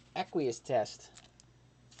 Little aqueous test.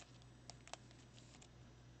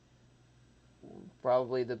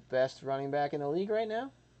 Probably the best running back in the league right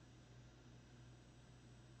now.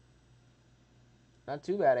 Not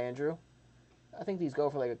too bad, Andrew. I think these go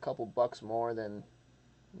for like a couple bucks more than,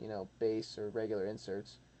 base or regular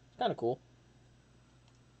inserts. It's kind of cool.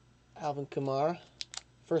 Alvin Kamara.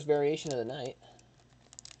 First variation of the night.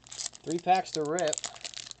 3 packs to rip.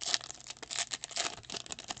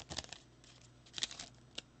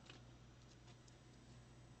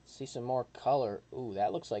 See some more color. Ooh,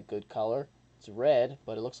 that looks like good color. It's red,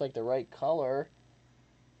 but it looks like the right color.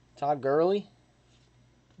 Todd Gurley.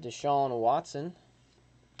 Deshaun Watson.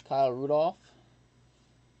 Kyle Rudolph.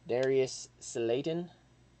 Darius Slayton.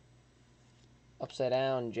 Upside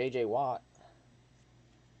down, J.J. Watt.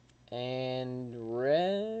 And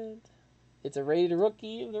red. It's a rated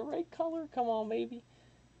rookie of the right color. Come on, baby.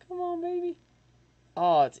 Come on, baby.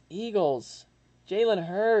 Oh, it's Eagles. Jalen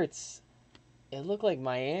Hurts. It looked like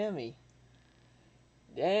Miami.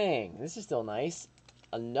 Dang, this is still nice.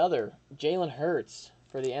 Another Jalen Hurts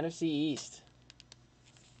for the NFC East.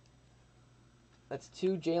 That's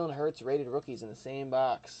 2 Jalen Hurts rated rookies in the same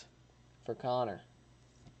box for Connor.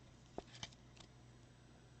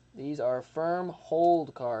 These are firm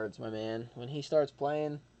hold cards, my man. When he starts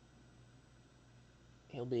playing,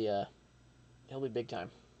 he'll be big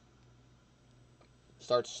time.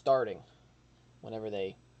 Starting whenever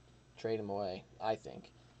they trade him away, I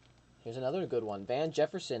think. Here's another good one. Van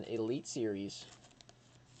Jefferson Elite Series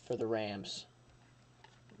for the Rams.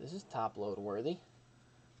 This is top load worthy.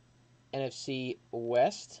 NFC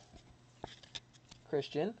West.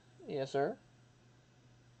 Christian. Yes, sir.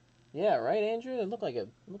 Yeah, right, Andrew? It looked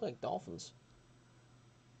like Dolphins.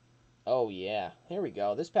 Oh, yeah. Here we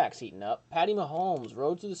go. This pack's heating up. Patty Mahomes,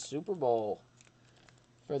 road to the Super Bowl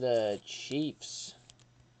for the Chiefs.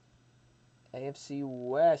 AFC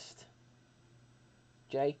West.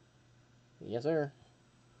 Jay? Yes, sir.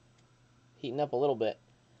 Heating up a little bit.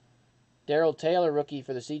 Darrell Taylor, rookie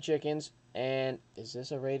for the Sea Chickens. And is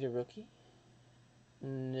this a rated rookie?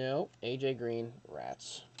 Nope. AJ Green,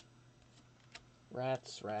 Rats.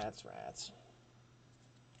 Rats.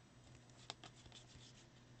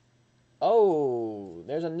 Oh,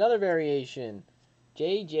 there's another variation.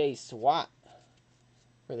 JJ Swat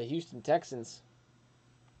for the Houston Texans.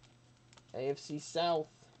 AFC South.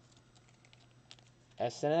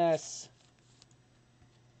 SNS.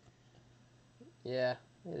 Yeah,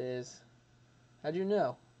 it is. How'd you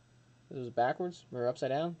know? It was backwards? Or upside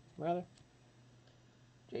down, rather?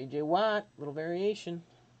 JJ Watt, little variation.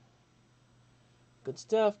 Good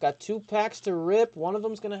stuff. Got 2 packs to rip. One of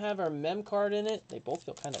them's going to have our mem card in it. They both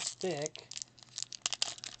feel kind of thick.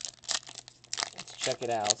 Let's check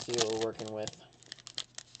it out. See what we're working with.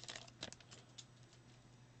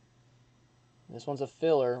 This one's a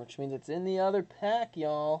filler, which means it's in the other pack,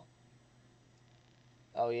 y'all.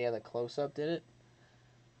 Oh, yeah, the close-up did it.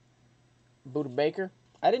 Buda Baker.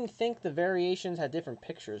 I didn't think the variations had different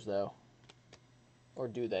pictures, though. Or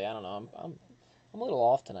do they? I don't know. I'm a little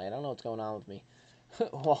off tonight. I don't know what's going on with me.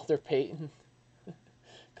 Walter Payton.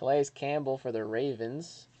 Calais Campbell for the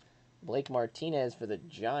Ravens. Blake Martinez for the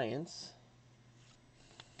Giants.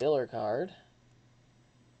 Filler card.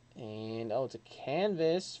 And, oh, it's a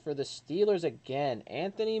canvas for the Steelers again.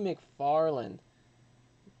 Anthony McFarland.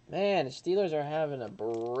 Man, the Steelers are having a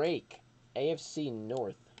break. AFC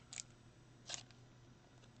North.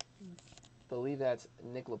 Believe that's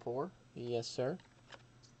Nick Lepore. Yes, sir.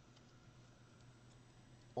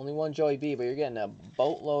 Only one Joey B, but you're getting a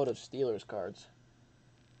boatload of Steelers cards.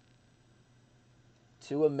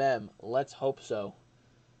 2 a mem. Let's hope so.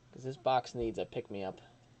 Because this box needs a pick-me-up.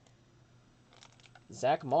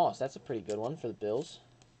 Zach Moss. That's a pretty good one for the Bills.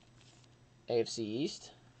 AFC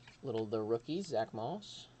East. The rookie, Zach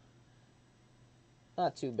Moss.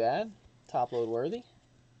 Not too bad. Top load worthy.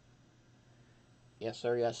 Yes,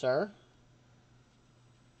 sir. Yes, sir.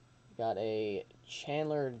 Got a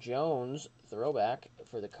Chandler Jones throwback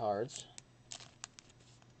for the Cards.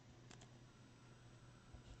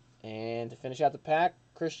 And to finish out the pack,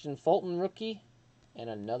 Christian Fulton rookie. And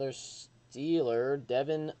another Steeler,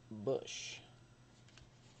 Devin Bush.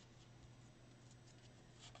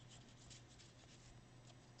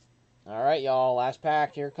 All right, y'all. Last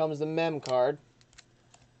pack. Here comes the mem card.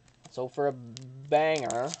 So for a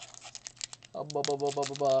banger.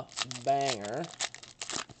 Banger.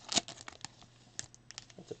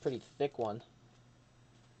 It's a pretty thick one.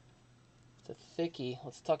 It's a thickie.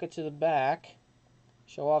 Let's tuck it to the back.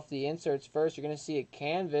 Show off the inserts first. You're going to see a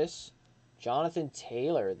canvas. Jonathan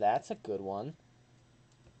Taylor. That's a good one.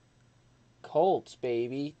 Colts,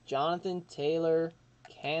 baby. Jonathan Taylor.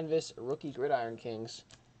 Canvas rookie Gridiron Kings.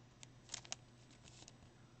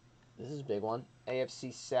 This is a big one.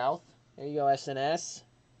 AFC South. There you go, SNS.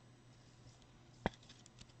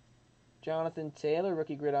 Jonathan Taylor,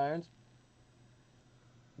 rookie Gridirons.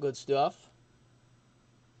 Good stuff.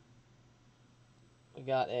 We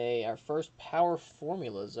got our first power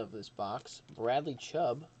formulas of this box. Bradley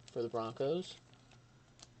Chubb for the Broncos.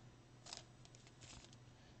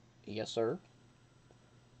 Yes, sir.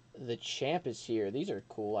 The champ is here. These are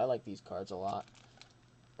cool. I like these cards a lot.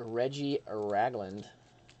 Reggie Ragland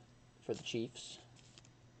for the Chiefs.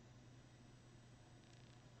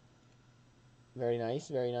 Very nice,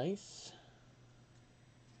 very nice.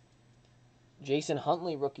 Jason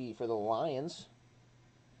Huntley, rookie for the Lions.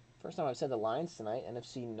 First time I've said the Lions tonight.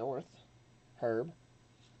 NFC North. Herb.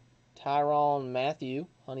 Tyrann Mathieu,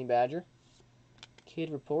 Honey Badger. Kid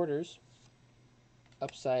Reporters,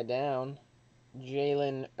 upside down,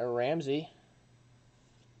 Jalen Ramsey,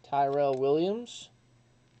 Tyrell Williams,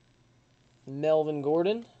 Melvin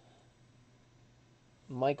Gordon,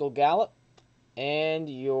 Michael Gallup, and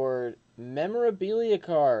your memorabilia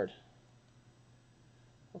card.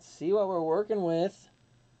 Let's see what we're working with.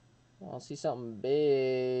 I'll see something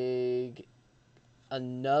big.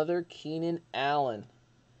 Another Keenan Allen.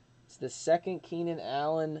 It's the second Keenan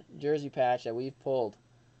Allen jersey patch that we've pulled.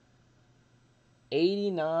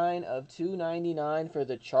 89 of 299 for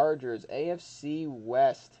the Chargers. AFC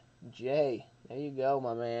West. Jay, there you go,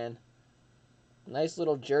 my man. Nice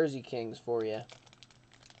little Jersey Kings for you.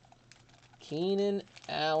 Keenan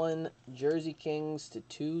Allen Jersey Kings to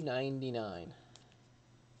 299.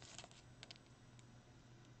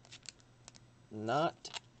 Not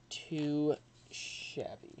too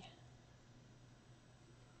shabby.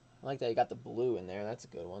 I like that you got the blue in there. That's a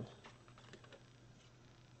good one.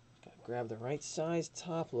 Gotta grab the right size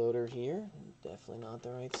top loader here. Definitely not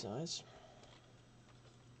the right size.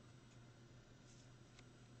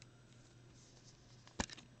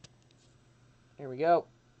 Here we go.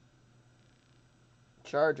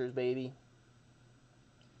 Chargers, baby.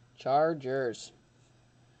 Chargers.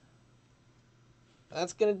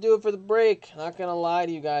 That's going to do it for the break. Not going to lie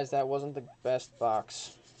to you guys, that wasn't the best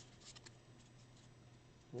box.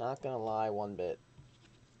 Not going to lie one bit.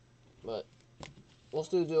 But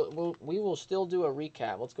we will still do a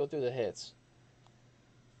recap. Let's go through the hits.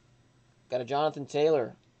 Got a Jonathan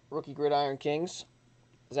Taylor, rookie Gridiron Kings.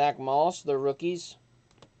 Zach Moss, the rookies.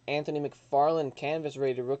 Anthony McFarland, canvas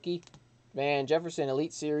rated rookie. Van Jefferson,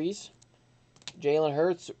 Elite Series. Jalen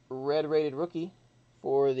Hurts, red rated rookie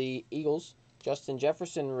for the Eagles. Justin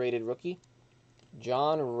Jefferson, rated rookie.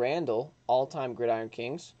 John Randall, all-time Gridiron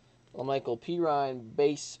Kings. LaMichael Pirine,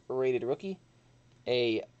 base rated rookie.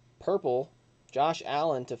 A purple Josh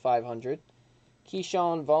Allen to 500.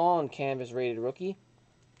 Keyshawn Vaughn, canvas rated rookie.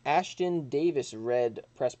 Ashton Davis, red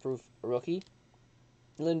press proof rookie.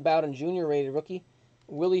 Lynn Bowden Jr., rated rookie.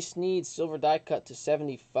 Willie Snead, silver die cut to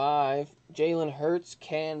 75. Jalen Hurts,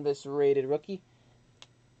 canvas rated rookie.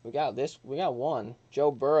 We got one. Joe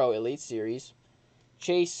Burrow, Elite Series.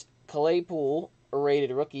 Chase Claypool,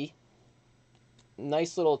 rated rookie.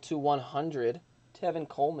 Nice little to 100. Tevin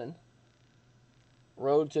Coleman,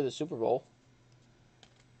 road to the Super Bowl.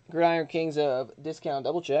 Gridiron Kings of discount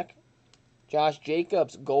double check. Josh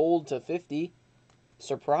Jacobs, gold to 50.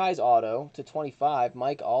 Surprise auto to 25.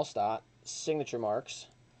 Mike Allstott, signature marks.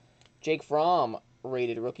 Jake Fromm,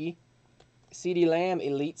 rated rookie. CeeDee Lamb,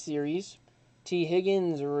 Elite Series. T.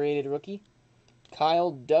 Higgins, rated rookie.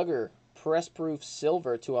 Kyle Duggar, press proof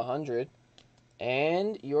silver to 100.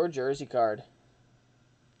 And your jersey card.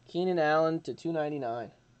 Keenan Allen to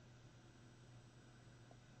 299.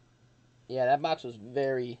 Yeah, that box was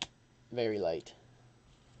very, very light.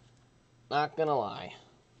 Not gonna lie.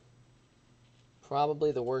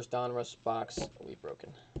 Probably the worst Donruss box we've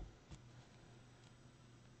broken.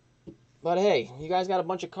 But hey, you guys got a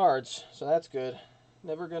bunch of cards, so that's good.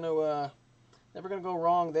 Never gonna go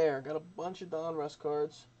wrong there. Got a bunch of Donruss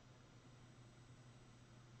cards.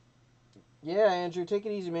 Yeah, Andrew, take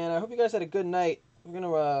it easy, man. I hope you guys had a good night. We're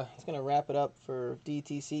gonna wrap it up for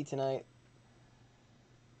DTC tonight.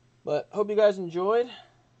 But hope you guys enjoyed.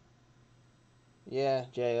 Yeah,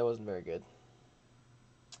 Jay, that wasn't very good.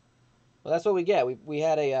 Well, that's what we get. We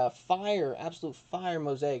had a absolute fire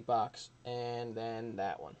Mosaic box, and then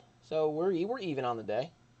that one. So we're even on the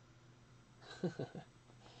day.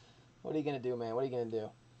 What are you gonna do, man? What are you gonna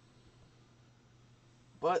do?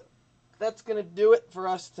 But that's gonna do it for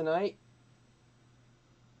us tonight.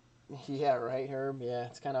 Yeah, right, Herb. Yeah,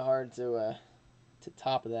 it's kind of hard to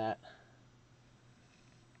top that.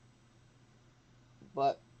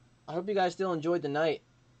 But I hope you guys still enjoyed the night.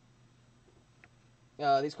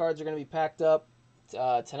 These cards are going to be packed up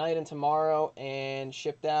tonight and tomorrow and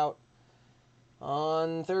shipped out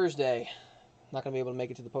on Thursday. Not going to be able to make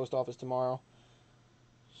it to the post office tomorrow.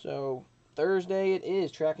 So Thursday it is.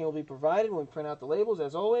 Tracking will be provided when we print out the labels,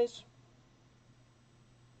 as always.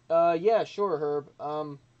 Yeah, sure,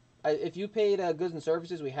 Herb. If you paid goods and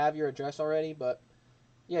services, we have your address already, but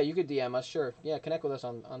yeah, you could DM us, sure. Yeah, connect with us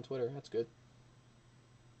on Twitter. That's good.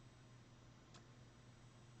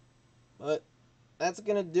 But that's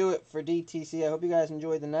going to do it for DTC. I hope you guys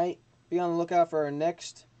enjoyed the night. Be on the lookout for our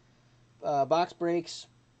next box breaks.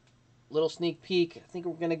 Little sneak peek. I think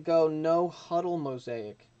we're going to go no huddle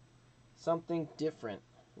Mosaic. Something different.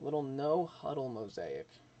 Little no huddle Mosaic.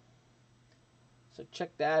 So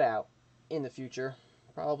check that out in the future.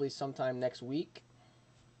 Probably sometime next week.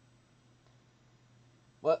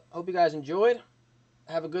 But hope you guys enjoyed.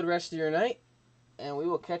 Have a good rest of your night, and we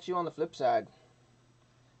will catch you on the flip side.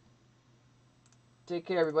 Take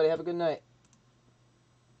care, everybody. Have a good night.